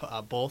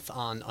up both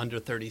on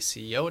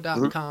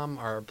under30ceo.com,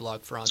 our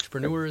blog for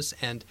entrepreneurs,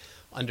 and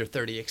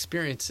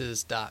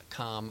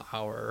under30experiences.com,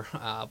 our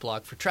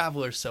blog for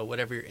travelers. So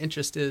whatever your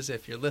interest is,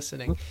 if you're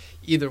listening,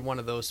 either one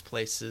of those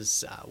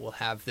places will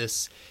have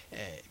this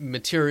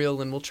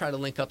material, and we'll try to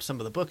link up some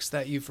of the books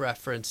that you've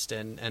referenced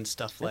and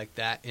stuff like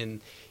that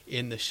in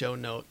the show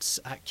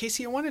notes.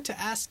 Casey, I wanted to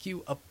ask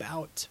you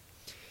about,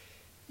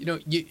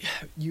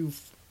 you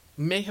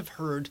may have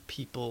heard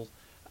people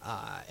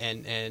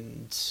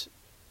and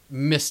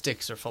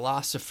mystics or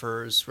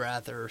philosophers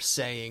rather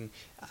saying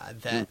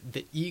that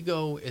the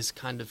ego is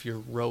kind of your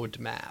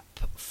roadmap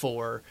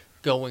for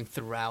going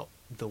throughout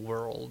the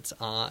world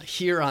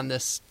here on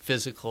this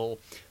physical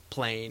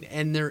plane.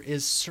 And there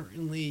is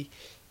certainly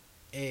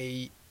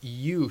a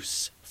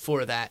use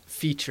for that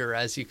feature,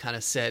 as you kind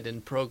of said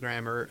in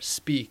programmer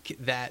speak,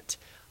 that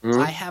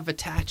I have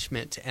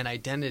attachment and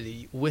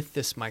identity with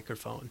this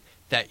microphone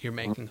that you're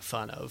making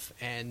fun of,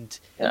 and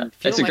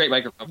it's a great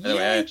microphone, by the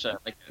way. I actually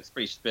like it. It's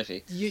pretty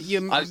spiffy.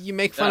 You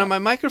make fun of my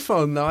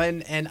microphone though,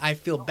 and I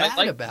feel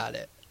bad about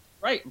it.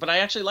 Right, but I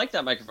actually like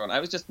that microphone. I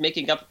was just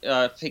making up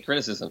fake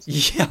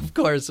criticisms. Yeah, of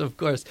course.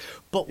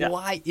 But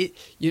why?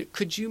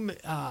 Could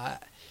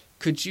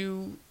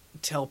you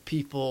tell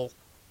people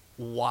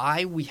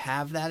why we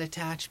have that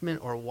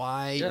attachment, or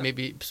why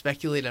maybe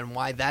speculate on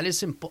why that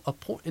is an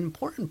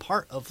important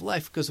part of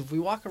life? Because if we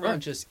walk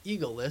around just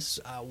egoless,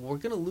 we're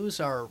going to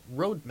lose our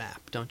roadmap,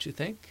 don't you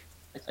think?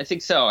 I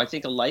think so. I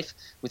think a life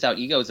without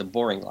ego is a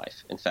boring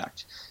life, in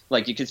fact.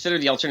 Like, you consider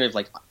the alternative,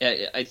 like,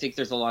 I think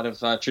there's a lot of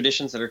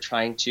traditions that are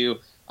trying to,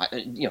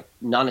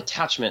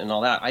 non-attachment and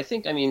all that. I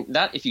think,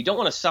 that if you don't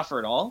want to suffer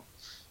at all,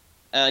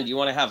 and you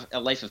want to have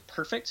a life of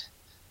perfect,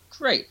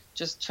 great.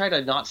 Just try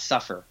to not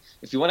suffer.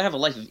 If you want to have a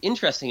life of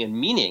interesting and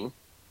meaning,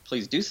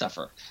 please do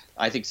suffer.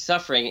 I think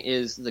suffering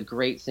is the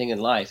great thing in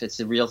life. It's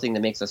the real thing that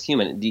makes us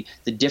human. The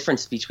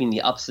difference between the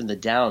ups and the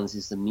downs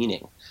is the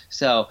meaning.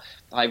 So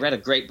I read a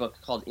great book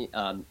called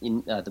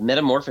The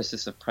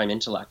Metamorphosis of Prime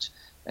Intellect,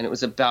 and it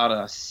was about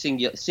a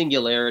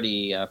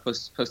singularity,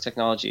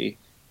 post-technology,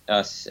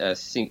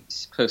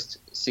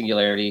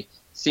 post-singularity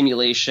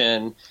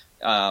simulation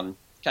kind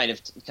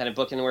of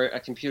book, and where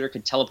a computer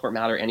could teleport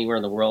matter anywhere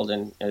in the world,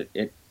 and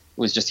it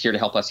was just here to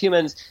help us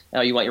humans.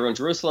 Now you want your own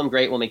Jerusalem?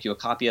 Great, we'll make you a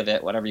copy of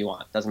it, whatever you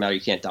want. Doesn't matter,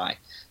 you can't die.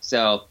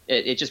 So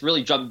it just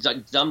really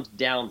dumbed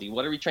down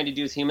what are we trying to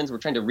do as humans? We're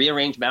trying to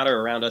rearrange matter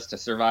around us to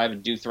survive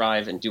and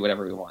thrive and do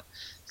whatever we want.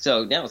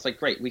 So now it's like,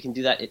 great, we can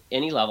do that at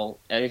any level.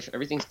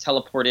 Everything's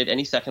teleported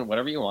any second,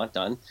 whatever you want,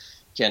 done.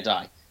 Can't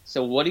die.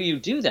 So what do you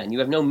do then? You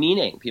have no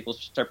meaning. People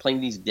start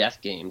playing these death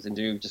games and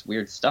do just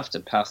weird stuff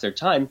to pass their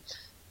time.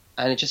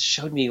 And it just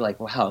showed me like,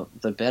 wow,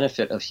 the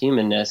benefit of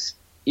humanness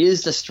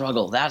is the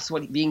struggle. That's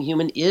what being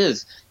human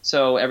is.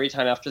 So every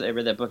time after I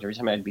read that book, every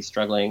time I'd be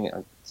struggling,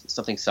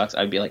 something sucks,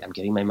 I'd be like, I'm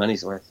getting my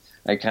money's worth.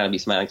 I'd kind of be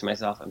smiling to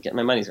myself, I'm getting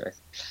my money's worth.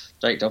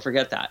 Right? Don't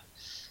forget that.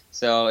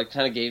 So it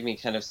kind of gave me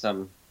kind of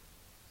some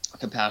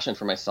compassion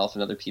for myself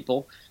and other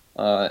people.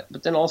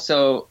 But then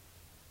also,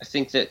 I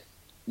think that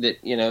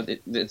you know,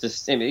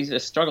 the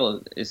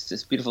struggle is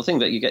this beautiful thing.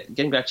 That you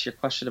getting back to your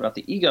question about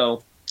the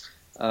ego.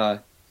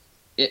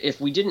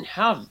 If we didn't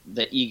have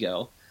the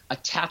ego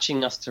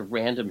attaching us to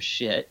random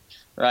shit,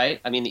 right?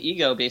 I mean, the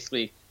ego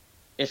basically,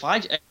 if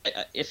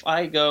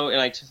I go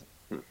and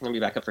let me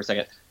back up for a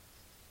second.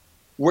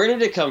 Where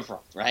did it come from,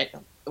 right?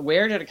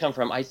 Where did it come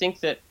from? I think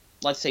that,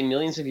 let's say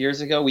millions of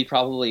years ago, we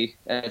probably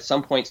at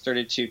some point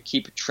started to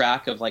keep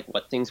track of like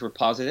what things were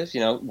positive, you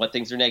know, what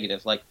things are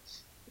negative. Like,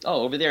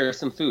 oh, over there,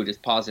 some food is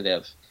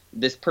positive.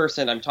 This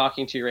person I'm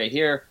talking to right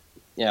here,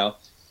 you know,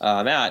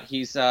 Matt,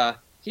 he's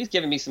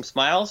giving me some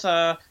smiles.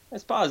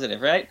 That's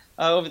positive, right?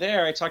 Over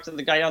there, I talked to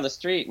the guy down the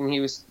street, and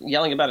he was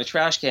yelling about a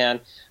trash can.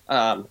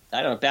 I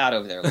don't know, bad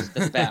over there.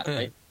 That's bad,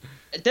 right?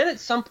 Then at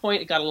some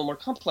point, it got a little more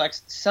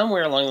complex.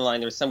 Somewhere along the line,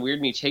 there was some weird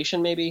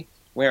mutation maybe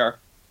where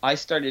I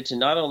started to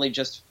not only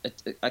just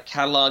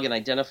catalog and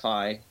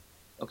identify,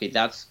 okay,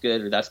 that's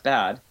good or that's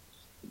bad.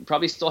 You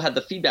probably still had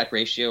the feedback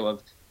ratio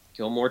of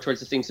go more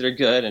towards the things that are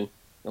good and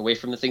away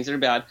from the things that are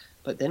bad.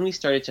 But then we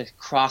started to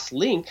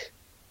cross-link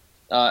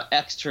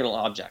external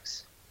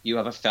objects. You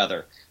have a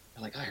feather.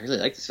 You're like, oh, I really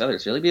like this feather.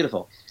 It's really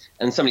beautiful.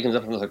 And somebody comes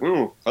up and is like,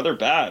 feather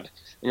bad.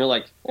 And you're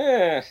like,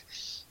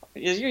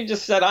 you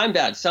just said I'm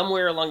bad.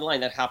 Somewhere along the line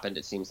that happened,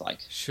 it seems like.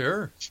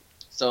 Sure.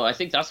 So I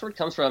think that's where it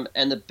comes from.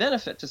 And the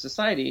benefit to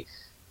society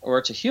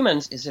or to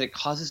humans is that it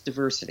causes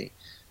diversity.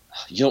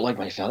 You don't like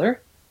my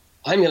feather?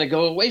 I'm going to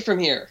go away from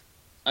here.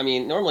 I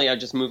mean, normally I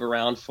just move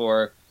around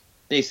for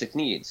basic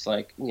needs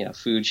like, you know,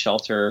 food,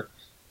 shelter,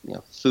 you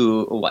know,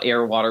 food,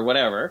 air, water,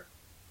 whatever.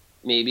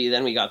 Maybe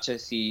then we got to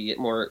see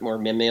more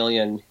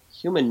mammalian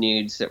human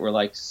needs that were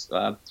like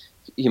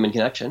human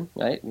connection,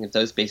 right? We have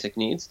those basic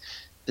needs.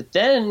 But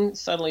then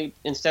suddenly,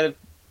 instead of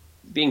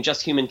being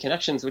just human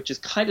connections, which is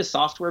kind of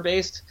software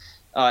based,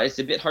 it's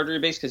a bit harder to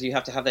base because you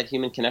have to have that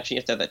human connection, you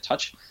have to have that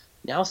touch.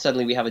 Now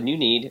suddenly we have a new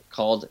need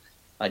called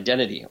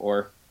identity,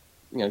 or,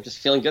 you know, just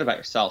feeling good about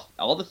yourself.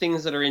 All the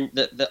things that are in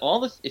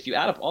if you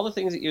add up all the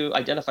things that you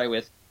identify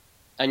with,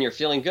 and you're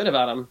feeling good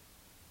about them,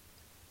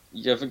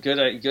 you have a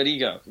good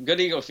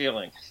ego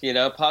feeling, you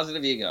know,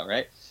 positive ego,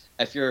 right?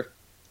 If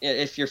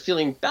you're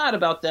feeling bad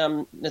about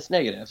them, that's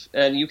negative.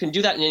 And you can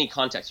do that in any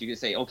context. You can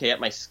say, okay, at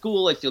my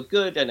school I feel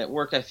good, and at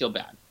work I feel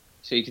bad.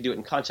 So you can do it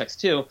in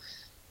context too.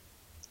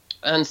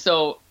 And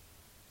so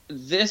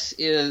this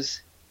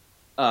is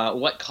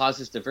what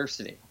causes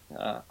diversity.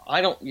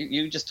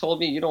 You just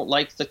told me you don't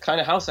like the kind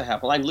of house I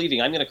have. Well, I'm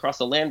leaving. I'm going to cross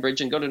the land bridge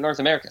and go to North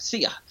America. See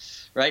ya,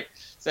 right?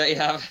 So you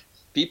have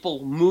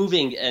people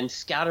moving and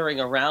scattering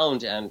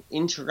around and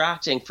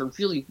interacting for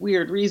really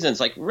weird reasons,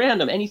 like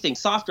random, anything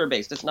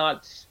software-based. It's no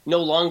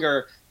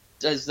longer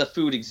does the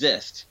food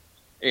exist.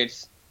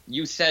 It's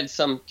you said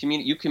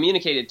you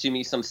communicated to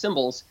me some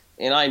symbols,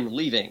 and I'm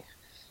leaving,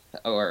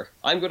 or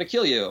I'm going to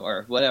kill you,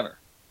 or whatever.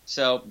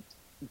 So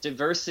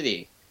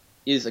diversity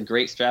is a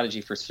great strategy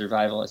for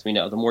survival, as we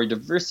know. The more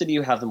diversity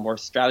you have, the more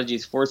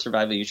strategies for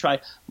survival you try.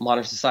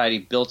 Modern society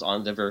built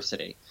on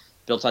diversity,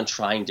 built on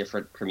trying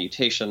different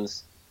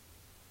permutations.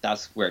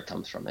 That's where it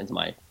comes from, is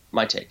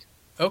my take.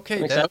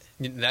 Okay,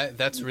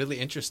 that's really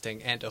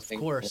interesting. And of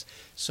course,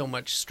 so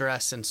much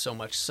stress and so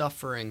much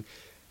suffering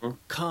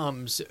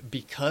comes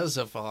because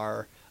of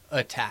our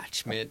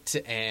attachment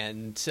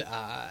and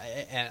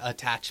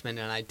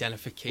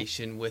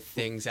identification with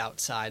things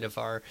outside of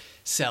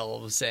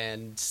ourselves,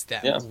 and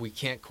that we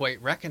can't quite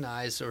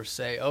recognize or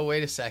say, oh,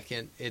 wait a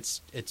second,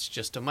 it's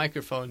just a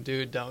microphone,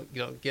 dude,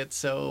 don't get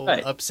so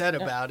upset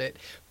about it.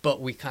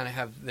 But we kind of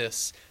have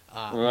this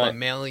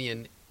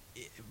mammalian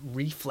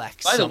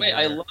reflex. By the way,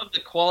 I love the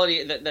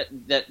quality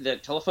that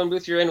telephone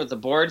booth you're in with the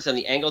boards and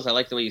the angles. I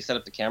like the way you set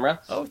up the camera.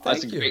 Oh,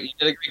 thank you. You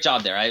did a great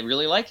job there. I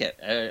really like it.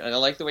 I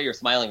like the way you're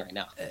smiling right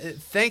now.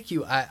 Thank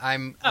you.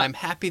 I'm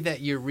happy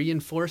that you're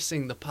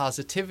reinforcing the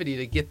positivity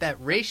to get that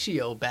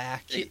ratio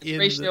back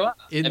in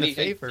the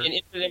favor. An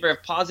infinite number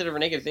of positive or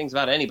negative things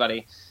about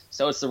anybody.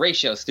 So it's the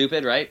ratio,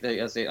 stupid, right?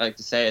 As I like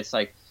to say, it's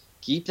like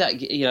keep that.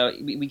 You know,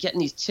 we get in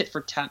these tit for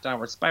tat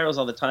downward spirals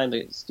all the time.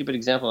 The stupid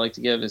example I like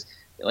to give is,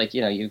 like,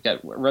 you know, you've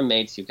got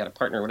roommates, you've got a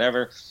partner,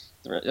 whatever.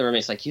 The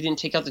roommate's like, you didn't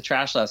take out the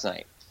trash last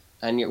night.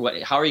 And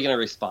how are you going to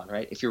respond,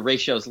 right? If your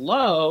ratio is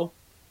low,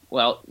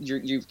 well,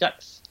 you've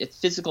got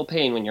physical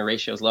pain when your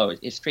ratio is low.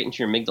 It's straight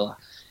into your amygdala.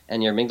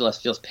 and your amygdala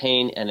feels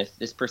pain, and if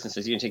this person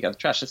says you can take out the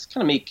trash, it's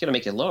going to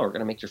make it lower, going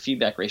to make your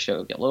feedback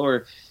ratio get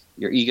lower,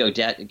 your ego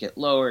debt get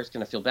lower, it's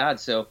going to feel bad.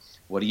 So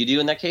what do you do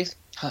in that case?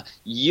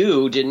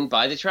 You didn't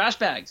buy the trash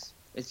bags.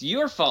 It's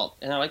your fault.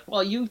 And I'm like,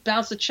 well, you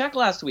bounced the check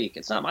last week.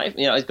 It's not my,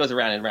 it goes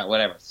around and around,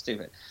 whatever. It's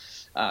stupid.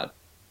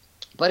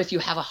 But if you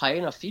have a high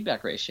enough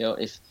feedback ratio,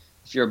 if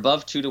you're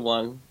above 2 to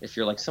 1, if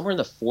you're like somewhere in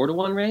the 4 to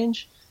 1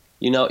 range,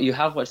 you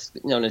have what's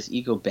known as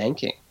ego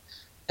banking.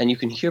 And you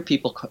can hear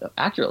people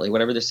accurately,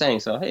 whatever they're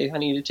saying. So, hey,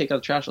 honey, you need to take out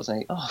the trash. I was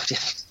saying, oh,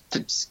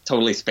 it's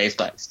totally space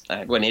bites.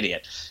 What an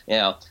idiot.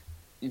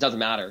 It doesn't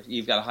matter.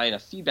 You've got a high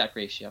enough feedback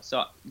ratio.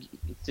 So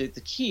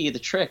the key, the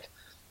trick,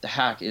 the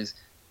hack is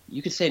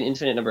you could say an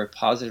infinite number of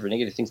positive or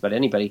negative things about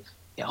anybody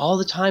all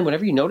the time.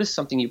 Whenever you notice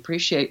something you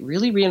appreciate,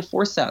 really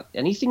reinforce that.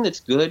 Anything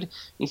that's good,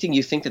 anything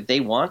you think that they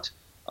want,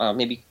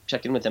 maybe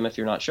check in with them if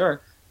you're not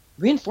sure.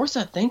 Reinforce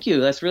that. Thank you.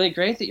 That's really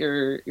great that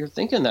you're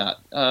thinking that.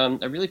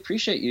 I really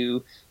appreciate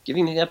you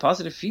giving me that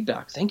positive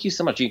feedback. Thank you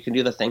so much. You can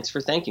do the thanks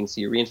for thanking.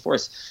 So you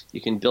reinforce. You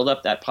can build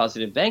up that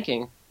positive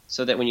banking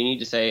so that when you need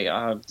to say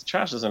the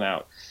trash isn't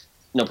out,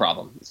 no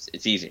problem.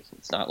 It's easy.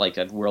 It's not like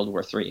a World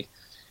War III.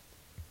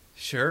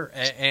 Sure.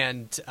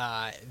 And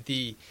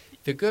the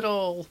good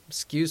old,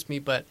 excuse me,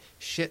 but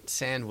shit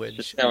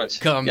sandwich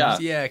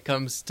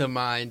comes to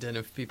mind. And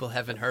if people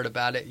haven't heard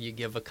about it, you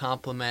give a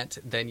compliment,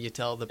 then you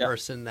tell the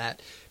person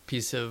that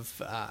piece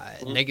of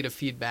negative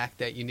feedback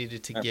that you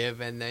needed to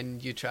give, and then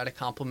you try to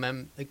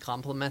compliment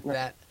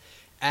that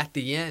at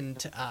the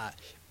end.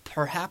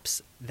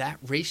 Perhaps that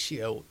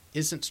ratio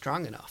isn't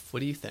strong enough.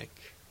 What do you think?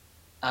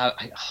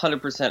 I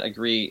 100%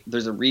 agree.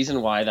 There's a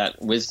reason why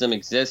that wisdom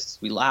exists.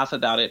 We laugh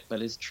about it,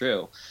 but it's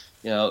true.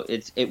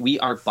 We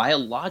are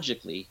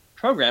biologically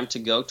programmed to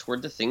go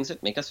toward the things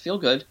that make us feel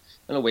good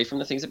and away from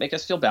the things that make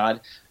us feel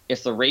bad.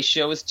 If the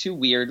ratio is too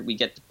weird, we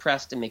get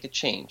depressed and make a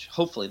change.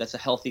 Hopefully, that's a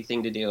healthy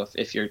thing to do.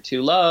 If you're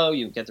too low,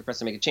 you get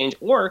depressed and make a change.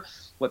 Or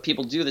what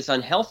people do that's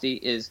unhealthy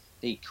is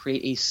they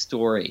create a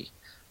story.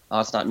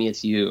 It's not me,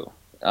 it's you.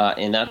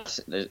 And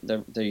that's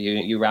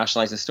you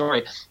rationalize the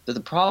story. But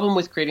the problem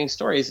with creating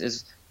stories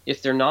is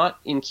if they're not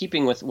in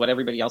keeping with what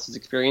everybody else is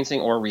experiencing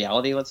or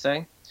reality, let's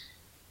say,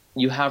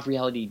 you have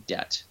reality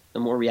debt. The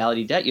more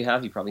reality debt you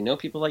have, you probably know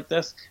people like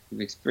this.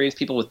 You've experienced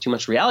people with too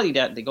much reality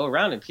debt. They go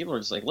around and people are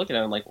just like looking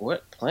at them like,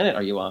 what planet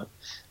are you on?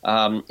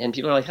 And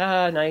people are like,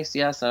 nice,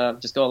 yes,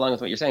 just go along with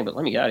what you're saying, but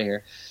let me get out of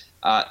here.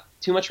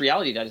 Too much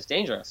reality debt is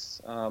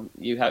dangerous.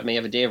 You may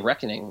have a day of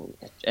reckoning,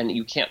 and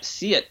you can't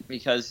see it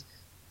because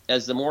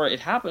as the more it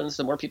happens,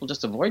 the more people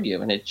just avoid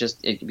you, and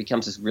it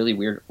becomes this really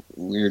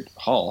weird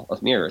hall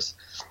of mirrors.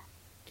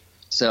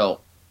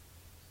 So,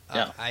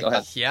 go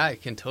ahead. Yeah, I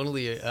can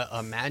totally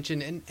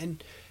imagine.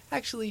 And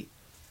actually,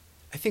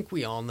 I think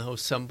we all know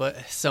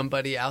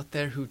somebody out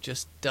there who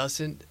just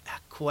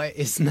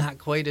is not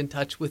quite in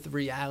touch with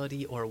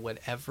reality or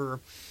whatever.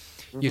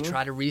 You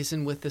try to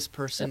reason with this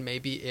person.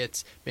 Maybe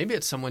it's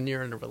someone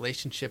you're in a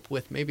relationship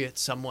with. Maybe it's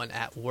someone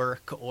at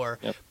work, or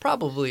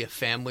probably a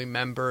family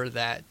member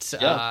that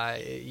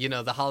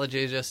the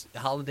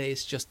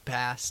holidays just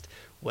passed.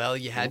 Well,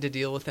 you had to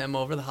deal with them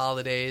over the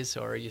holidays,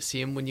 or you see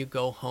them when you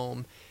go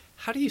home.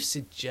 How do you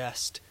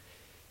suggest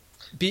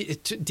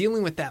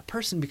dealing with that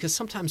person? Because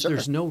sometimes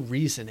there's no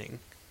reasoning.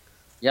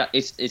 Yeah,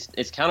 it's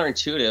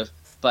counterintuitive,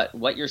 but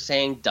what you're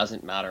saying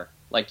doesn't matter.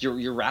 Like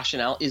your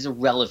rationale is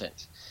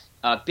irrelevant.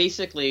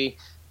 Basically,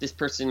 this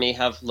person may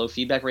have low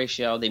feedback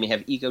ratio. They may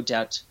have ego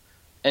debt,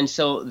 and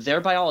so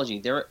their biology,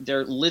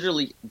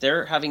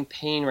 they're having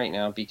pain right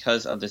now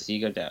because of this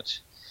ego debt.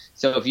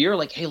 So if you're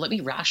like, hey, let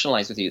me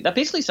rationalize with you, that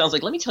basically sounds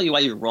like, let me tell you why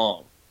you're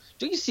wrong.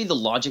 Don't you see the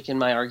logic in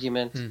my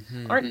argument?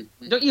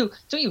 Don't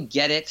you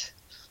get it?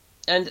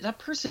 And that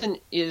person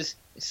is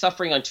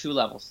suffering on two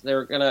levels.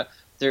 They're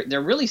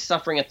really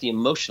suffering at the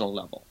emotional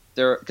level.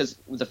 Because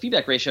the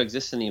feedback ratio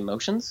exists in the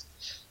emotions.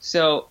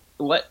 So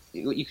what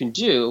you can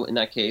do in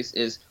that case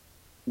is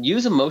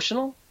use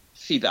emotional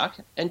feedback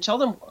and tell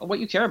them what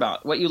you care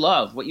about, what you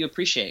love, what you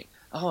appreciate.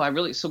 Oh, I'm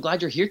really so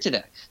glad you're here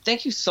today.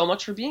 Thank you so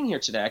much for being here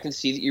today. I can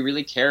see that you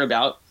really care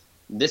about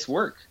this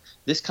work,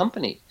 this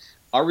company,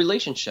 our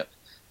relationship.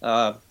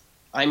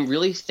 I'm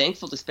really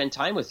thankful to spend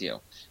time with you.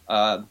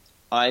 I'm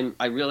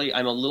a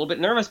little bit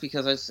nervous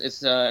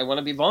because I want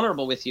to be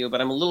vulnerable with you,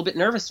 but I'm a little bit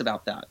nervous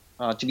about that,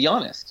 to be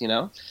honest,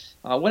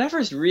 whatever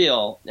is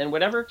real and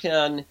whatever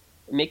can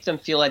make them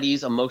feel at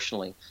ease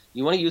emotionally.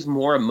 You want to use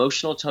more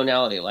emotional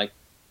tonality, like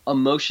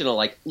emotional,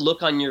 like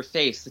look on your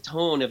face, the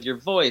tone of your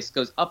voice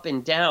goes up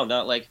and down,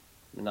 not like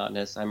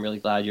monotonous. I'm really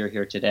glad you're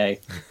here today.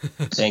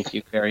 Thank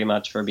you very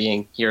much for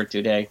being here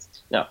today.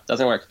 No, it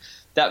doesn't work.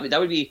 That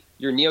would be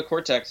your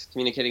neocortex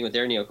communicating with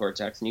their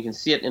neocortex, and you can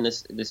see it in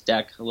this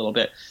deck a little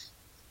bit.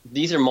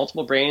 These are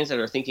multiple brains that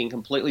are thinking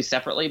completely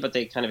separately, but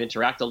they kind of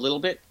interact a little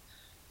bit.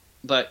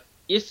 But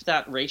if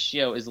that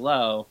ratio is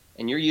low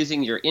and you're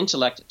using your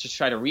intellect to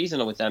try to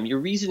reason with them, you're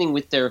reasoning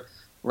with their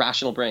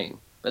rational brain.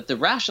 But the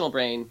rational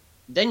brain,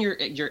 then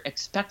you're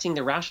expecting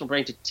the rational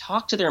brain to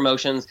talk to their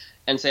emotions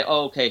and say,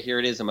 oh, okay, here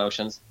it is,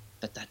 emotions.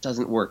 But that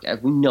doesn't work.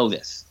 We know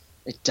this.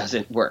 It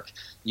doesn't work.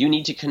 You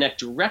need to connect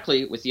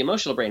directly with the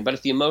emotional brain. But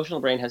if the emotional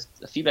brain has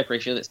a feedback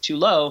ratio that's too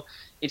low,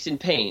 it's in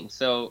pain.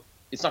 So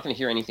it's not going to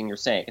hear anything you're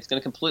saying. It's going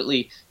to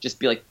completely just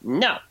be like,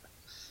 no,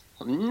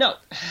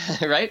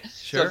 right?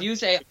 Sure. So if you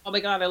say, oh my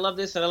God, I love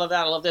this and I love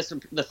that, I love this,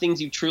 the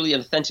things you truly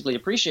and authentically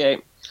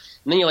appreciate,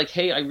 and then you're like,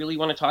 hey, I really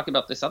want to talk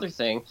about this other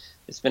thing.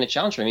 It's been a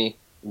challenge for me.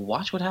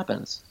 Watch what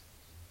happens.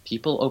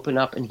 People open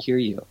up and hear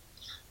you.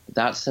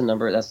 That's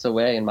the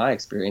way, in my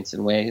experience,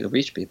 and way to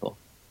reach people.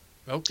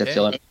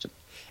 Okay.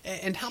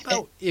 And how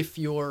about if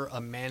you're a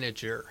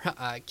manager?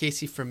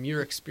 Casey, from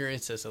your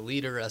experience as a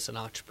leader, as an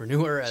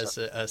entrepreneur, as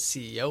a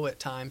CEO at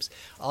times,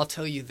 I'll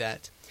tell you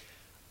that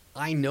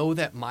I know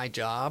that my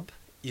job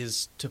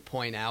is to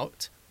point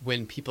out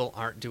when people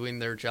aren't doing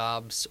their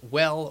jobs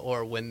well,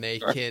 or when they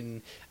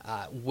can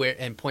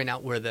and point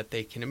out where that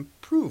they can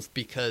improve,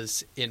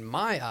 because in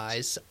my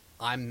eyes,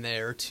 I'm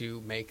there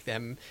to make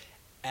them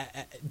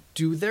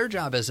do their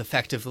job as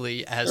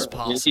effectively as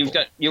possible.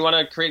 You want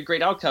to create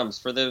great outcomes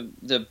for the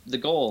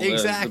goal.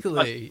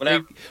 Exactly.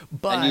 Whatever.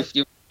 But and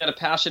you've got a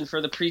passion for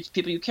the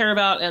people you care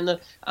about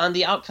and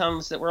the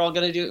outcomes that we're all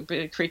going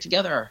to create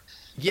together.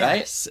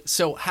 Yes. Right?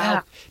 So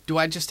how do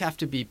I just have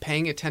to be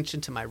paying attention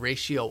to my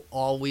ratio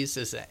always,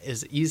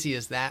 as easy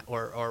as that,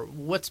 or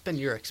what's been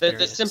your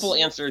experience? The simple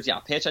answer is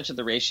pay attention to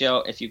the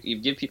ratio. If you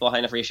give people a high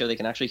enough ratio, they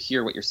can actually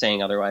hear what you're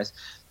saying. Otherwise,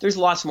 there's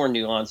lots more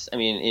nuance. I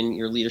mean, in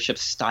your leadership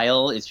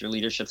style, is your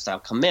leadership style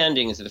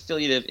commanding? Is it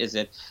affiliative? Is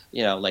it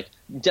like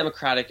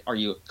democratic? Are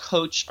you a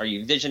coach? Are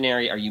you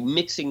visionary? Are you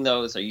mixing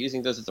those? Are you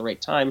using those at the right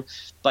time?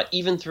 But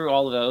even through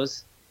all of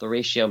those, the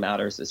ratio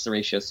matters. It's the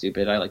ratio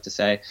stupid, I like to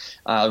say.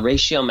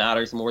 Ratio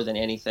matters more than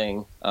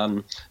anything.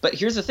 But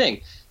here's the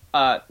thing.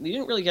 We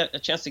didn't really get a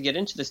chance to get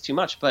into this too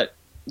much, but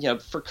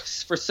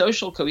for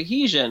social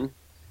cohesion,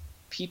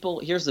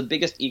 here's the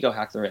biggest ego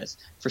hack there is.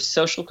 For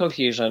social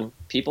cohesion,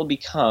 people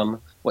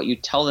become what you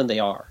tell them they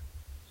are.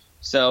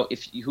 So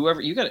if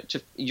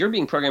you're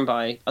being programmed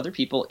by other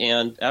people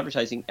and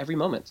advertising every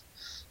moment,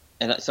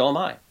 and so am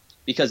I.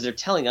 Because they're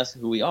telling us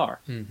who we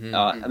are.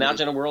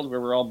 Imagine a world where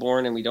we're all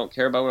born and we don't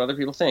care about what other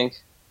people think.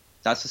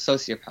 That's a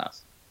sociopath.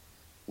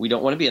 We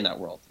don't want to be in that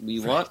world. We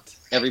want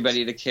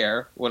everybody to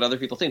care what other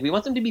people think. We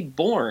want them to be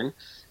born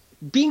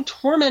being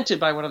tormented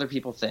by what other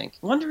people think,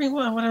 wondering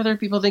what other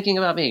people thinking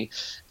about me.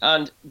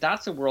 And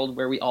that's a world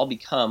where we all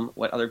become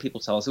what other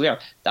people tell us we are.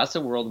 That's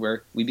a world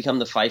where we become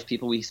the 5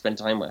 people we spend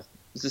time with.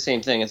 It's the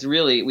same thing. It's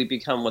really, we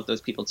become what those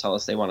people tell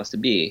us they want us to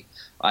be,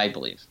 I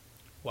believe.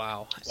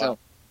 Wow.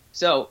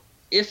 So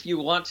if you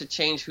want to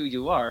change who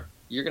you are,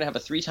 you're going to have a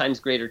 3 times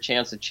greater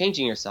chance of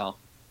changing yourself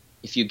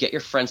if you get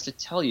your friends to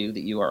tell you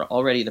that you are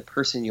already the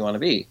person you want to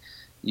be.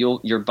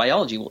 Your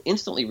biology will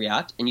instantly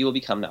react, and you will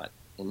become that.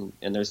 And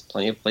there's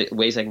plenty of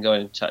ways I can go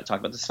and talk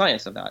about the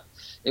science of that.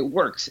 It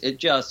works. It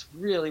just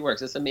really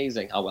works. It's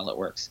amazing how well it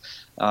works.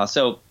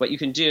 So what you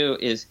can do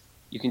is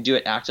you can do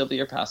it actively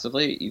or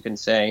passively. You can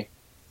say,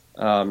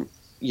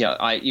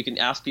 you can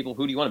ask people,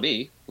 who do you want to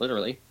be,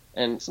 literally.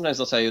 And sometimes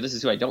they'll tell you, this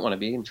is who I don't want to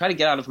be, and try to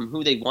get out of them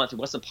who they want to.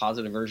 What's the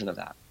positive version of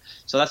that?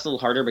 So that's a little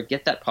harder, but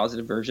get that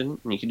positive version,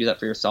 and you can do that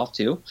for yourself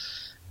too.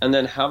 And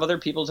then have other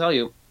people tell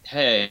you,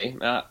 hey,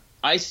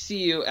 I see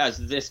you as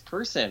this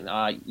person.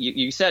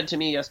 You said to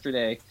me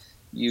yesterday,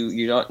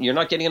 you're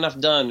not getting enough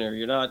done, or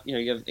you're not,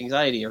 you have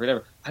anxiety or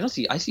whatever. I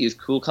see you as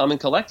cool, calm, and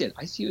collected.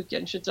 I see you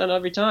getting shit done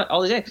every time,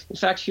 all the day. In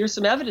fact, here's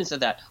some evidence of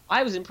that.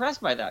 I was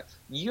impressed by that.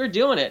 You're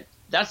doing it.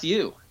 That's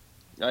you,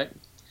 right?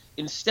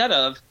 Instead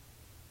of,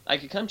 I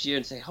could come to you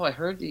and say, oh, I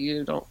heard that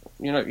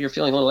you're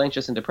feeling a little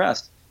anxious and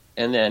depressed.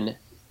 And then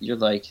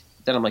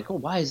then I'm like, oh,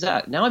 why is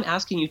that? Now I'm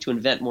asking you to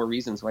invent more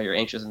reasons why you're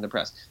anxious and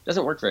depressed. It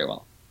doesn't work very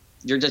well.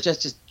 You're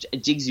just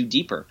it digs you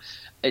deeper.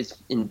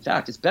 In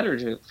fact, it's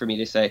better for me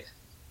to say,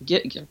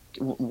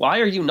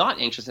 why are you not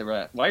anxious and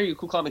depressed? Why are you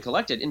cool, calm, and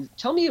collected? And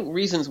tell me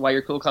reasons why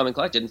you're cool, calm, and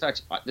collected. In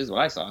fact, this is what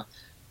I saw.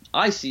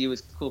 I see you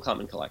as cool, calm,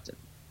 and collected.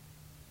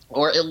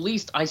 Or at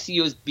least I see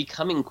you as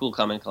becoming cool,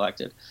 calm, and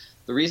collected.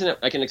 The reason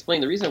I can explain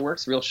the reason it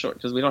works real short,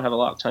 because we don't have a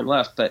lot of time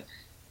left, but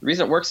the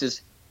reason it works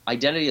is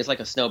identity is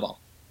like a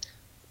snowball.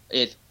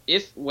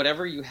 If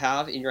whatever you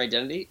have in your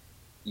identity,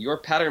 your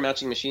pattern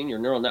matching machine, your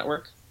neural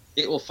network,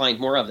 it will find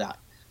more of that.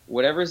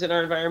 Whatever is in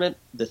our environment,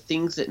 the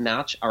things that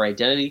match our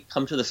identity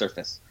come to the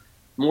surface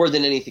more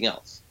than anything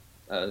else.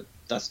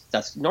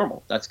 That's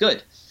normal. That's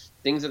good.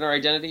 Things in our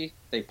identity,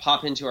 they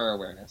pop into our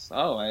awareness.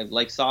 Oh, I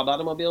like Saab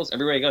automobiles.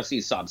 Everywhere I go, see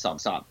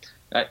Saab.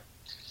 Right?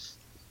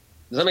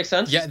 Does that make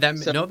sense? Yeah,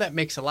 that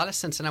makes a lot of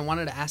sense. And I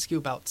wanted to ask you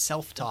about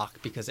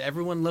self-talk, because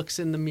everyone looks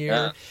in the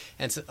mirror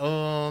and says,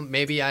 oh,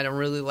 maybe I don't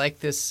really like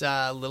this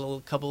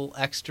little couple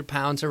extra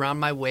pounds around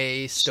my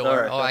waist,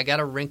 or I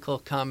got a wrinkle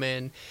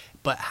coming.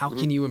 But how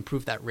can you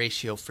improve that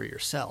ratio for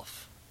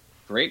yourself?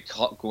 Great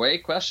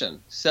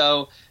question.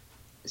 So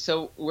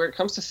where it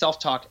comes to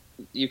self-talk,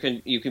 you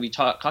can be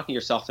talking to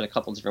yourself in a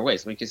couple different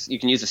ways. Because you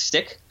can use a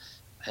stick.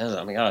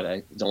 Oh my God,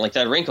 I don't like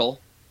that wrinkle.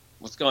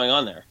 What's going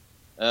on there?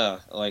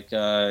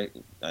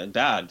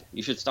 Bad.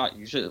 You should stop.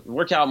 You should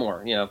work out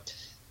more.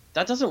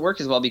 That doesn't work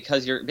as well,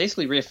 because you're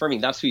basically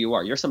reaffirming that's who you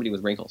are. You're somebody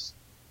with wrinkles.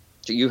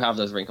 you have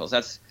those wrinkles.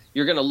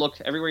 You're going to look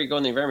everywhere you go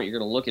in the environment. You're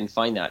going to look and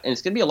find that, and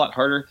it's going to be a lot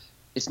harder.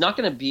 It's not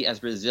going to be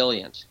as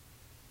resilient.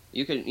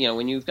 You can,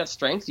 when you've got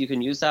strength, you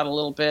can use that a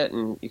little bit,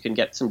 and you can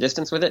get some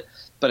distance with it.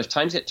 But if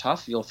times get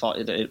tough, it'll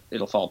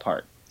fall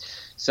apart.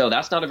 So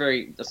that's not a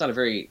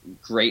very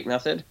great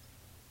method.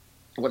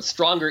 What's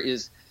stronger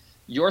is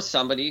you're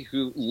somebody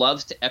who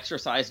loves to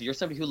exercise. You're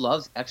somebody who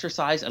loves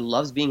exercise and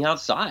loves being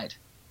outside.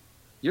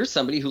 You're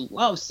somebody who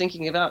loves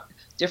thinking about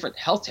different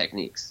health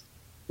techniques.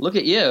 Look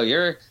at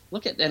you.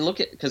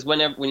 Because when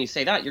you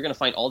say that, you're going to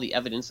find all the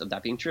evidence of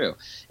that being true.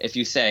 If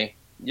you say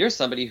you're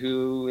somebody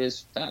who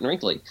is fat and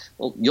wrinkly,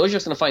 well, you're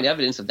just going to find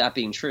evidence of that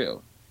being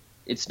true.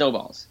 It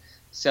snowballs.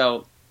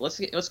 So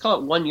let's call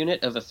it 1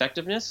 unit of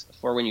effectiveness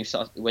for when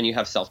you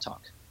have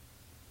self-talk.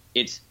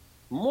 It's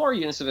more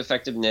units of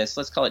effectiveness.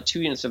 Let's call it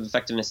 2 units of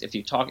effectiveness if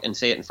you talk and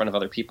say it in front of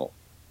other people.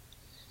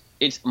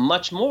 It's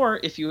much more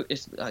it's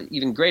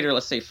even greater.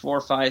 Let's say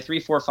 3,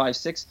 4, 5,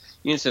 6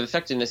 units of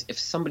effectiveness if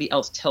somebody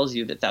else tells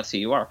you that that's who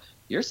you are.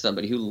 You're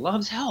somebody who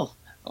loves health.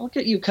 Look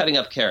at you cutting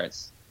up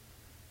carrots.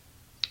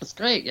 That's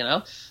great,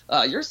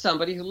 You're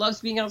somebody who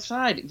loves being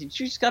outside. You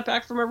just got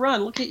back from a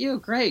run. Look at you,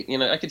 great.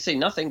 I could say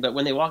nothing, but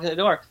when they walk in the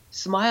door,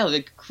 smile.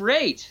 Like,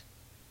 great.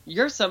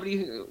 You're somebody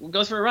who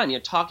goes for a run. You're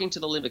talking to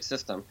the limbic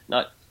system,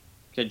 not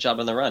good job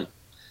on the run.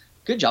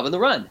 Good job on the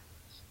run.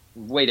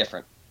 Way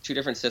different. 2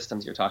 different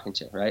systems you're talking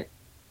to, right?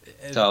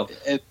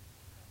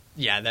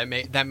 Yeah,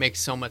 that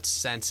makes so much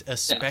sense,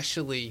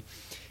 especially,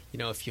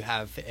 if you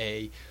have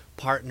a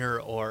partner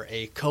or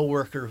a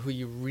coworker who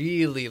you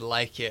really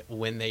like it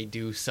when they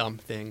do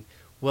something.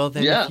 Well,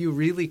 then if you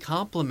really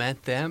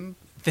compliment them,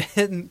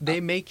 then they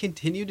may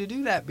continue to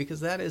do that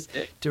because that is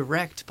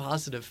direct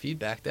positive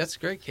feedback. That's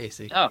great,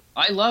 Casey. Oh,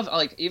 I love,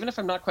 even if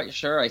I'm not quite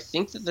sure, I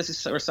think that this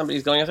is where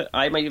somebody's going with it.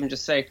 I might even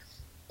just say,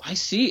 I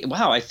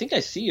think I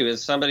see you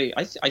as somebody,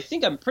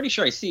 I'm pretty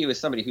sure I see you as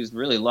somebody who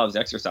really loves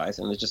exercise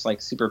and is just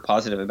super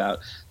positive about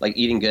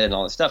eating good and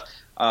all this stuff.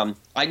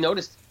 I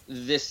noticed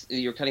this,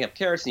 you're cutting up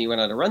carrots and you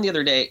went on a run the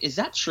other day. Is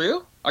that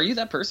true? Are you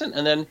that person?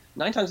 And then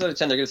 9 times out of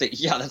 10, they're going to say,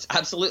 yeah, that's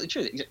absolutely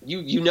true.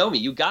 You know me,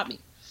 you got me.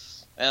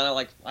 And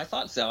I'm I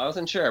thought so. I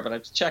wasn't sure, but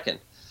I'm just checking.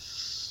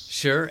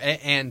 Sure.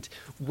 And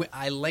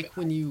I like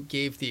when you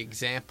gave the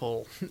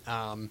example.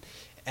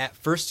 At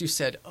first you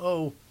said,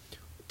 oh,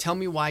 tell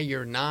me why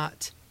you're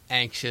not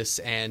anxious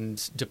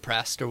and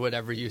depressed or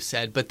whatever you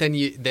said, but then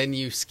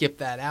you skip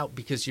that out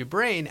because your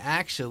brain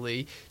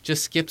actually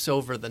just skips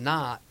over the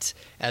not,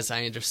 as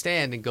I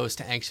understand, and goes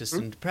to anxious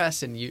and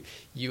depressed, and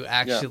you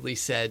actually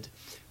said,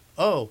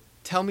 oh,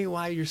 tell me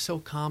why you're so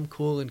calm,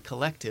 cool, and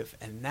collective,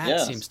 and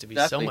that seems to be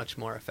so much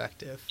more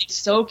effective. It's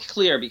so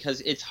clear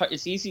because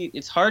it's easy.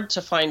 It's hard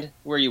to find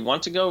where you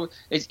want to go.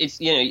 It's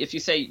if you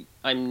say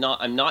I'm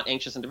not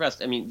anxious and depressed,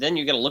 then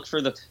you got to look for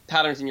the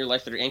patterns in your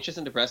life that are anxious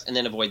and depressed and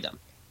then avoid them.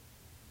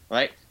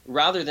 Right?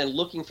 Rather than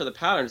looking for the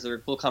patterns that are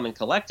cool, calm, and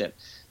collected.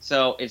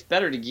 So it's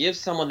better to give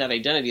someone that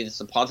identity that's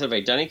a positive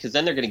identity because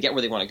then they're going to get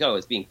where they want to go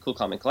as being cool,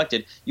 calm, and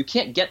collected. You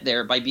can't get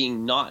there by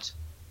being not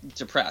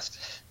depressed.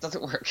 It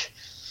doesn't work.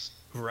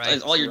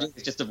 Right. All you're doing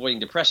is just avoiding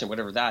depression,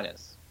 whatever that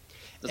is.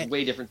 That's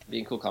way different than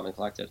being cool, calm, and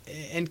collected.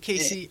 And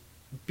Casey,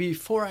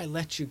 before I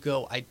let you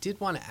go, I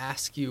did want to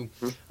ask you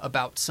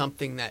about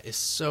something that is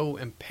so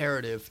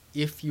imperative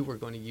if you were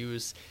going to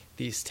use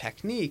these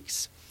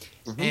techniques.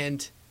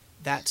 And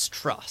that's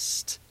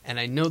trust. And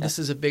I know this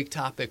is a big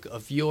topic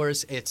of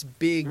yours. It's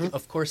big,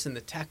 of course, in the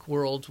tech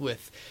world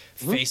with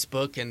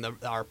Facebook and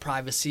our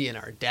privacy and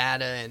our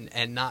data,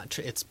 and not.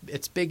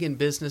 It's big in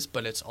business,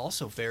 but it's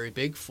also very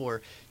big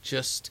for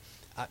just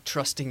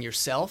trusting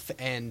yourself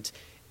and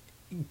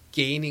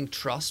gaining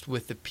trust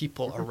with the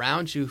people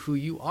around you who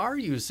you are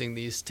using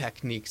these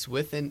techniques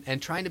with,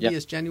 and trying to be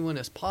as genuine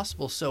as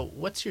possible. So,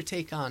 what's your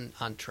take on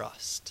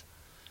trust?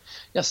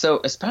 Yeah,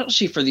 so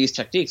especially for these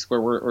techniques where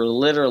we're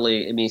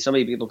literally, some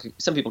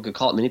people could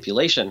call it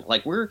manipulation.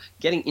 We're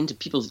getting into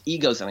people's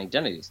egos and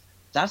identities.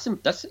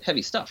 That's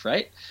heavy stuff,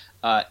 right?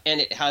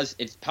 And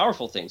it's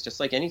powerful things, just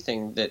like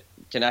anything that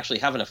can actually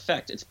have an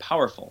effect. It's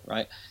powerful,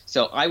 right?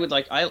 So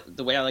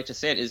the way I like to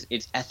say it is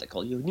it's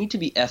ethical. You need to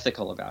be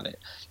ethical about it.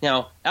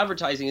 Now,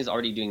 advertising is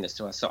already doing this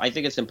to us, so I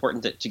think it's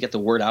important to get the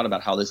word out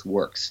about how this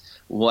works.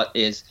 What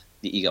is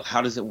the ego?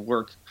 How does it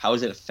work? How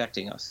is it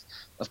affecting us?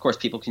 Of course,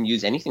 people can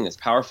use anything that's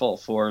powerful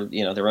for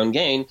their own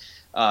gain.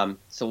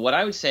 So what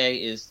I would say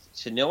is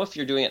to know if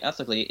you're doing it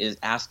ethically is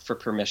ask for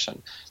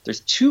permission.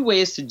 There's 2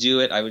 ways to do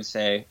it, I would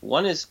say.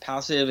 One is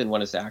passive and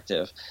one is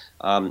active.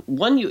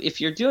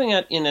 If you're doing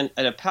it in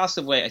a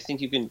passive way, I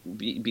think you can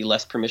be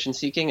less permission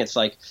seeking. It's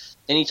like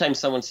anytime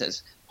someone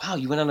says, wow,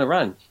 you went on a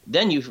run,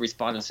 then you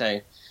respond and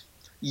say,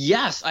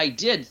 yes, I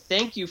did.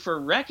 Thank you for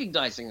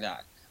recognizing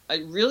that.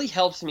 It really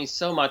helps me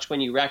so much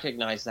when you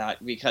recognize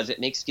that because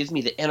it gives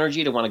me the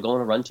energy to want to go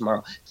on a run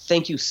tomorrow.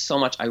 Thank you so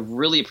much. I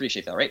really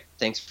appreciate that, right?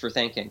 Thanks for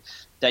thanking.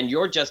 Then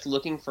you're just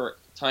looking for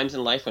times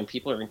in life when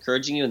people are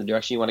encouraging you in the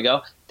direction you want to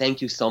go.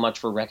 Thank you so much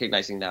for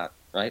recognizing that,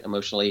 right?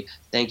 Emotionally,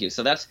 thank you.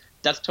 So that's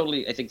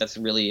totally, I think that's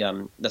really,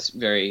 that's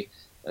very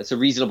it's a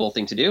reasonable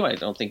thing to do. I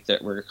don't think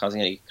that we're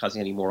causing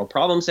any moral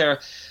problems there.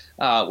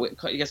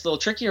 It gets a little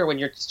trickier when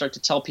you start to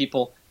tell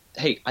people,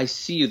 hey, I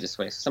see you this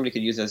way. So somebody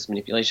could use it as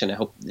manipulation. I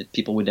hope that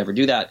people would never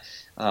do that.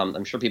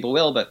 I'm sure people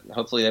will, but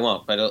hopefully they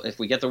won't. But if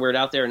we get the word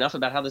out there enough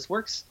about how this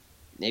works,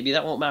 maybe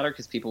that won't matter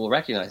because people will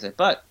recognize it.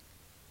 But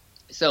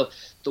so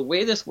the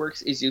way this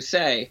works is you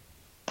say,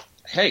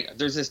 hey,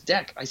 there's this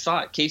deck. I saw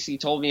it. Casey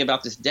told me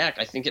about this deck.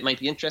 I think it might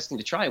be interesting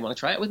to try. Want to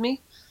try it with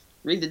me?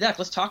 Read the deck.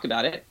 Let's talk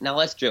about it. Now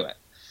let's do it.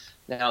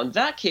 Now, in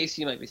that case,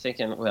 you might be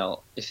thinking,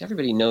 well, if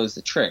everybody knows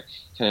the trick,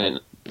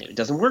 it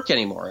doesn't work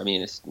anymore. I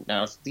mean,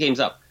 the game's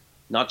up.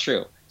 Not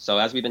true. So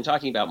as we've been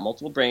talking about,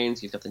 multiple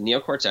brains, you've got the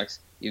neocortex,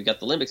 you've got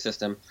the limbic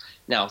system.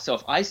 Now, so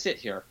if I sit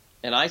here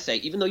and I say,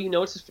 even though you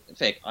know it's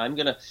fake, I'm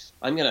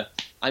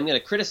gonna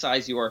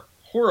criticize your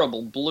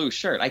horrible blue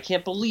shirt. I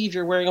can't believe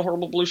you're wearing a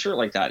horrible blue shirt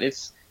like that.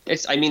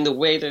 I mean, the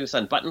way that it's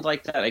unbuttoned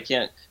like that, I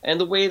can't. And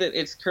the way that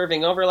it's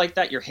curving over like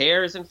that, your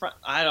hair is in front.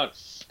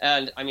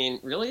 And I mean,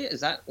 really,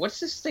 what's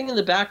this thing in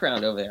the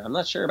background over there? I'm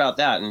not sure about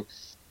that.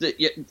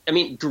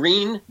 And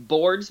green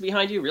boards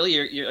behind you. Really,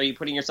 are you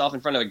putting yourself in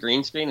front of a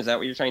green screen? Is that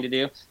what you're trying to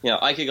do?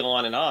 I could go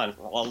on and on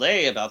all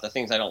day about the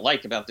things I don't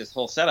like about this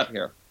whole setup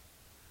here.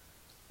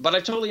 But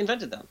I've totally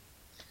invented them.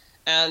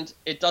 And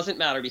it doesn't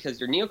matter because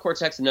your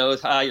neocortex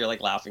knows, you're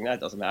like laughing. That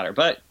doesn't matter.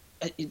 But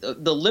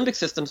the limbic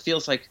system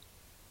feels like,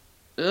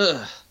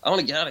 ugh, I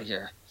want to get out of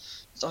here.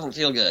 It doesn't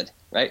feel good,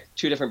 right?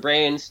 Two different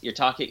brains. You're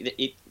talking,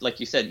 like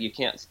you said, you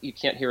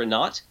can't hear a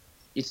knot.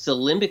 It's the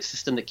limbic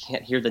system that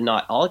can't hear the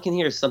knot. All it can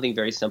hear is something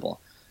very simple.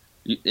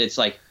 It's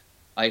like,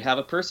 I have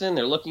a person,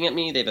 they're looking at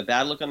me, they have a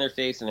bad look on their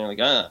face, and they're like,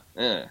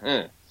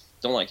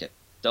 don't like it.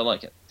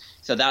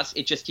 So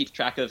it just keeps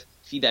track of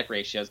feedback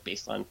ratios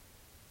based on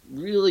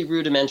really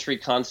rudimentary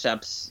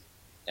concepts,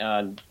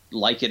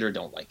 like it or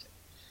don't like it.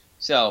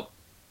 So,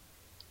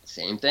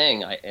 same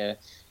thing.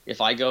 If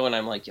I go and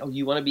I'm like, oh,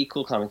 you want to be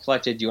cool, calm, and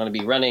collected, you want to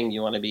be running,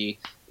 you want to be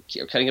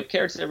cutting up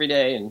carrots every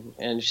day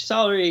and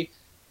celery,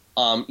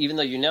 even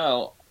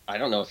though I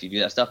don't know if you do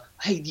that stuff.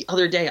 Hey, the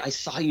other day I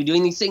saw you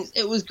doing these things.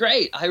 It was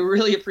great. I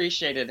really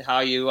appreciated how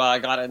you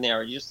got in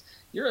there.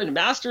 You're a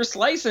master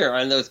slicer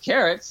on those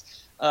carrots.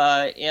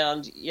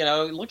 And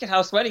look at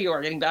how sweaty you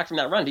are getting back from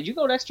that run. Did you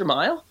go an extra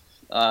mile?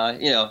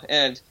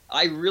 And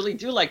I really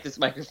do like this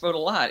microphone a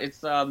lot.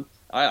 It's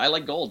I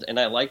like gold, and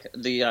I like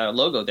the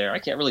logo there. I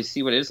can't really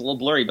see what it is, a little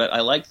blurry, but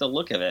I like the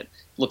look of it.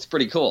 Looks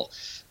pretty cool.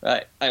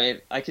 I mean,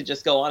 I could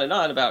just go on and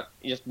on about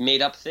just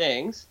made up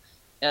things,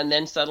 and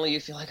then suddenly you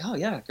feel like, oh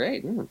yeah,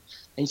 great. And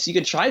so you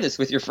can try this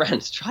with your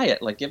friends. Try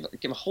it. Like give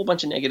a whole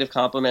bunch of negative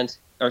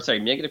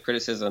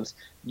criticisms.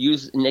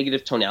 Use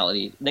negative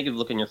tonality, negative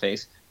look in your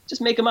face.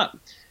 Just make them up,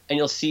 and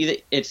you'll see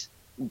that it's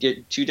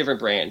two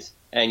different brains.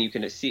 And you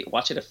can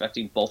watch it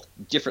affecting both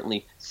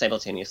differently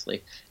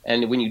simultaneously.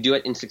 And when you do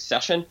it in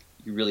succession,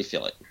 you really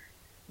feel it.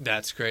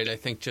 That's great. I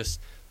think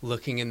just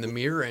looking in the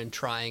mirror and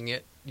trying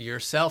it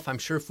yourself, I'm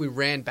sure if we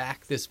ran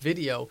back this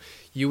video,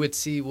 you would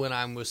see when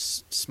I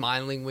was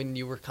smiling when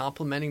you were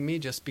complimenting me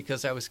just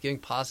because I was getting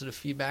positive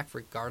feedback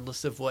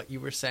regardless of what you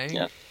were saying.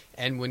 Yeah.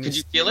 And when Could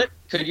you feel it?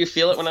 Could you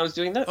feel it when I was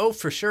doing that? Oh,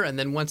 for sure. And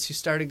then once you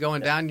started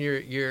going down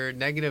your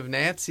negative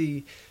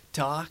Nancy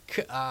talk,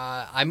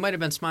 I might have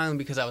been smiling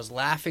because I was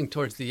laughing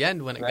towards the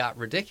end when it got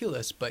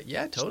ridiculous, but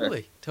yeah,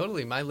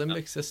 totally my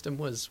limbic system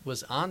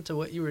was on to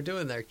what you were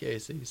doing there,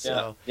 Casey.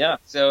 So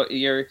so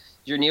your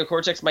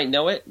neocortex might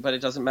know it, but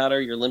it doesn't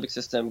matter. Your limbic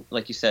system,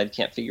 like you said,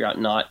 can't figure out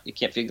your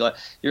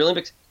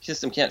limbic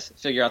system can't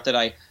figure out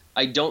that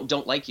I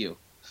don't like you,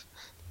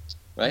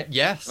 right?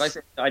 Yes. If I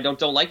say I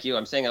don't like you,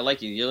 I'm saying I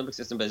like you. Your limbic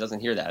system doesn't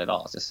hear that at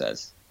all. It just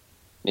says,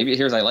 maybe it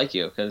hears I like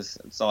you because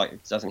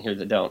it doesn't hear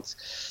the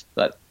don'ts.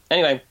 But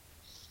anyway,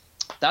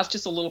 that's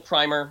just a little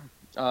primer.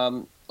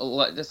 Some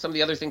of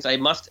the other things, I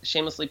must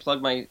shamelessly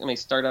plug my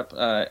startup,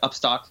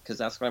 Upstock, because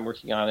that's what I'm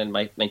working on, and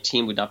my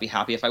team would not be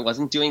happy if I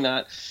wasn't doing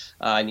that.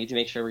 I need to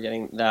make sure we're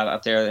getting that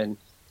out there. And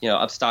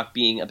Upstock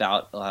being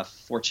about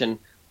Fortune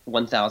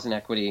 1000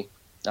 equity,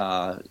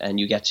 and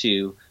you get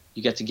to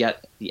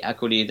get the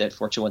equity that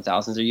Fortune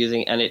 1000s are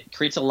using, and it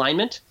creates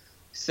alignment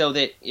so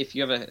that if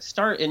you have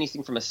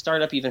anything from a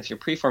startup, even if you're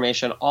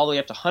pre-formation, all the way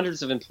up to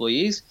hundreds of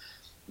employees,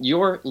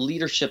 your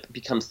leadership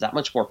becomes that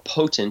much more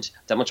potent,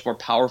 that much more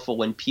powerful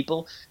when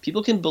people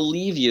can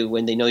believe you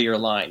when they know you're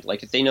aligned.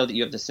 Like if they know that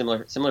you have the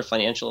similar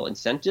financial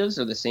incentives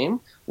or the same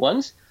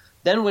ones,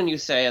 then when you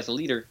say as a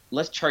leader,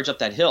 let's charge up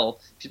that hill,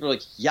 people are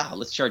like, yeah,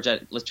 let's charge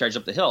up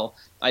the hill.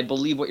 I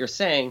believe what you're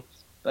saying.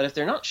 But if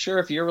they're not sure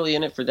if you're really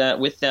in it for that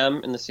with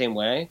them in the same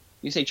way,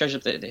 you say charge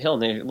up the hill,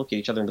 and they look at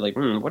each other and be like,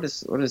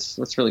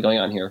 what's really going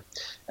on here?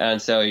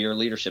 And so your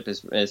leadership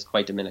is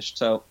quite diminished.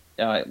 So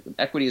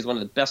equity is one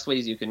of the best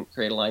ways you can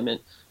create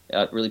alignment,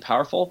 really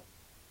powerful.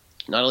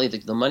 Not only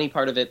the money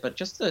part of it, but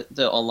just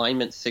the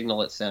alignment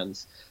signal it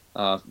sends,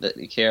 that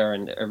you care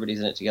and everybody's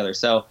in it together.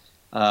 So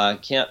I'm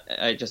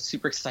just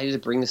super excited to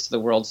bring this to the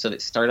world so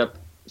that startup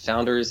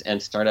founders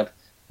and startup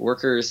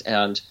workers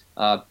and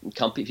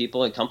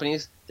people and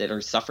companies that are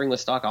suffering with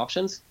stock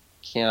options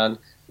can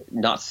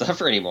not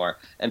suffer anymore,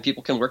 and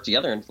people can work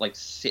together and like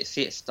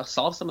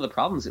solve some of the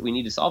problems that we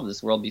need to solve in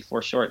this world before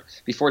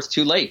it's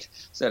too late,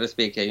 so to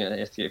speak.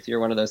 If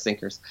you're one of those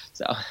thinkers,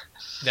 so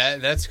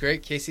that's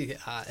great, Casey.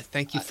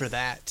 Thank you for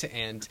that,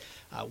 and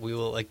we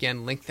will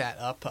again link that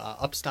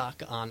up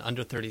stock on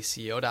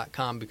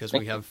under30ceo.com, because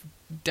we have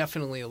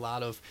definitely a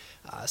lot of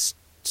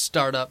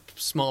startup,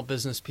 small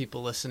business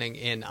people listening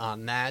in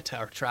on that.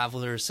 Our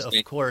travelers, of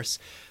course,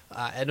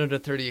 at Under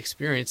 30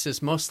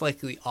 Experiences most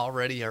likely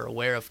already are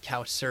aware of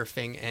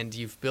Couchsurfing, and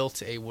you've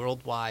built a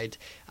worldwide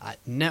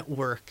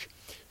network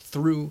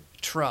through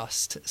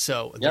trust.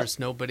 So there's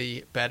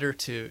nobody better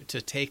to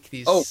take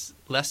these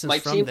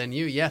lessons from than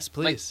you. Yes,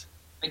 please.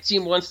 My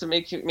team wants to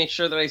make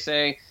sure that I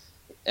say,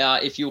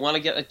 if you want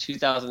to get a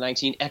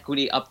 2019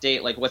 equity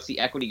update, like what's the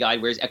equity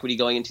guide, where's equity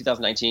going in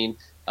 2019,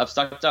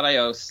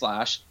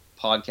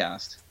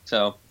 upstock.io/podcast.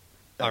 So,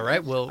 all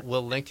right,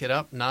 we'll link it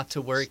up. Not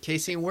to worry,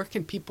 Casey. Where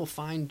can people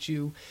find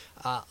you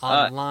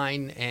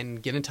online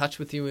and get in touch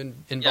with you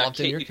and involved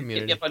in your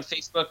community? You can get up on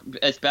Facebook.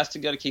 It's best to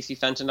go to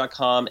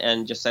caseyfenton.com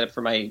and just sign up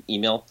for my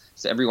email.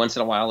 So every once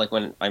in a while, like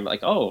when I'm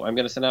like, oh, I'm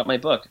going to send out my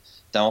book,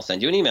 then I'll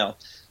send you an email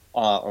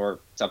or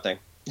something.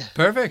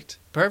 Perfect.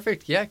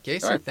 Yeah,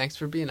 Casey, right. Thanks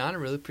for being on. I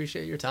really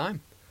appreciate your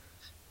time.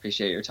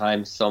 Appreciate your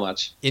time so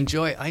much.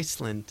 Enjoy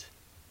Iceland.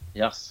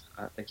 Yes,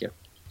 thank you.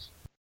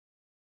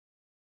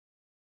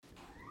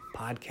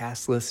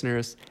 Podcast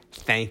listeners,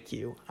 thank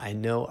you. I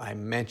know I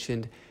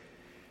mentioned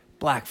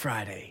Black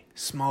Friday,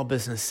 Small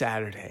Business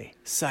Saturday,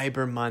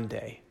 Cyber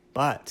Monday,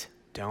 but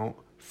don't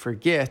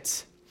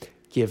forget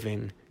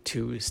Giving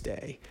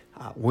Tuesday.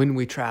 When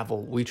we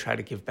travel, we try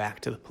to give back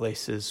to the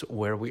places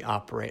where we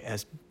operate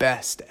as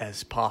best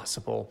as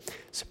possible,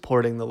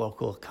 supporting the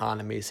local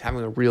economies,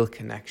 having a real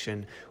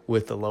connection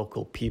with the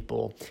local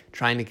people,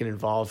 trying to get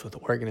involved with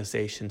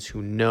organizations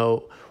who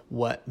know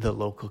what the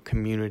local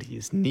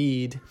communities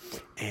need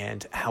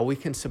and how we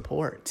can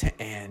support.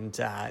 And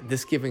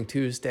this Giving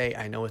Tuesday,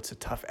 I know it's a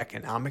tough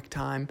economic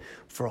time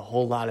for a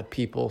whole lot of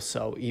people.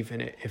 So even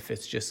if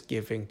it's just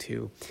giving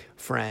to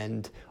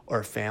friend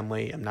or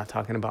family, I'm not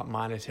talking about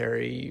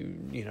monetary,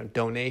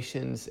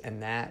 donations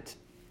and that,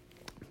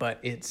 but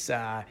it's,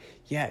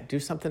 do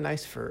something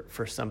nice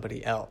for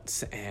somebody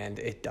else. And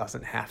it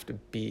doesn't have to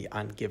be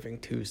on Giving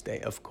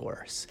Tuesday, of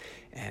course.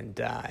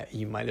 And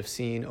you might have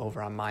seen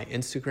over on my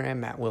Instagram,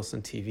 Matt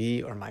Wilson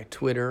TV, or my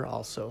Twitter,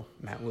 also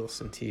Matt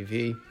Wilson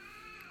TV,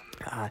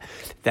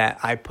 that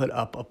I put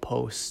up a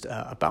post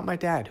about my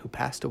dad, who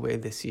passed away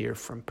this year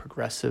from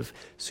progressive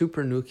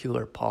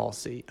supranuclear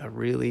palsy, a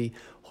really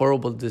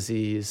horrible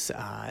disease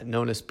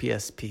known as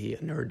PSP,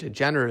 a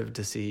neurodegenerative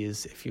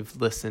disease. If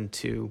you've listened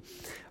to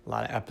a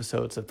lot of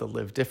episodes of the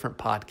Live Different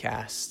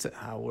podcast,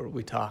 where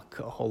we talk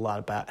a whole lot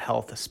about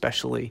health,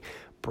 especially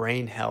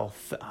brain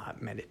health,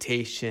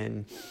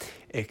 meditation,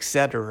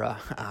 etc.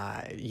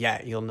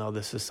 You'll know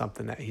this is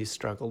something that he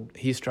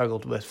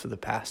struggled with for the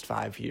past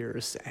 5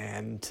 years.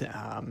 And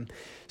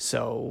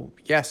so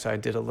I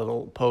did a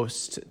little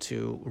post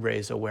to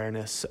raise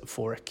awareness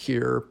for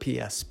Cure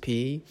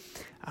PSP.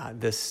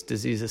 This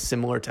disease is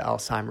similar to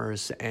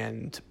Alzheimer's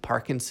and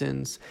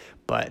Parkinson's,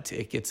 but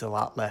it gets a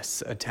lot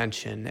less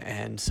attention.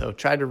 And so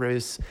try to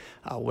raise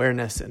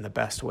awareness in the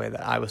best way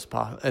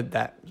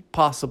that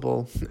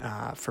possible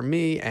for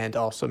me, and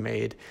also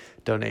made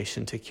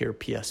donation to Cure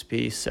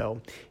PSP.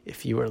 So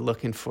if you are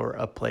looking for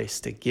a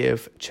place to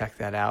give, check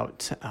that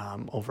out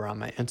over on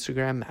my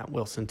Instagram at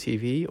Wilson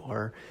TV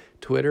or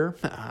Twitter.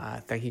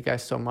 Thank you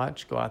guys so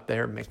much. Go out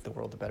there and make the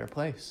world a better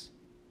place.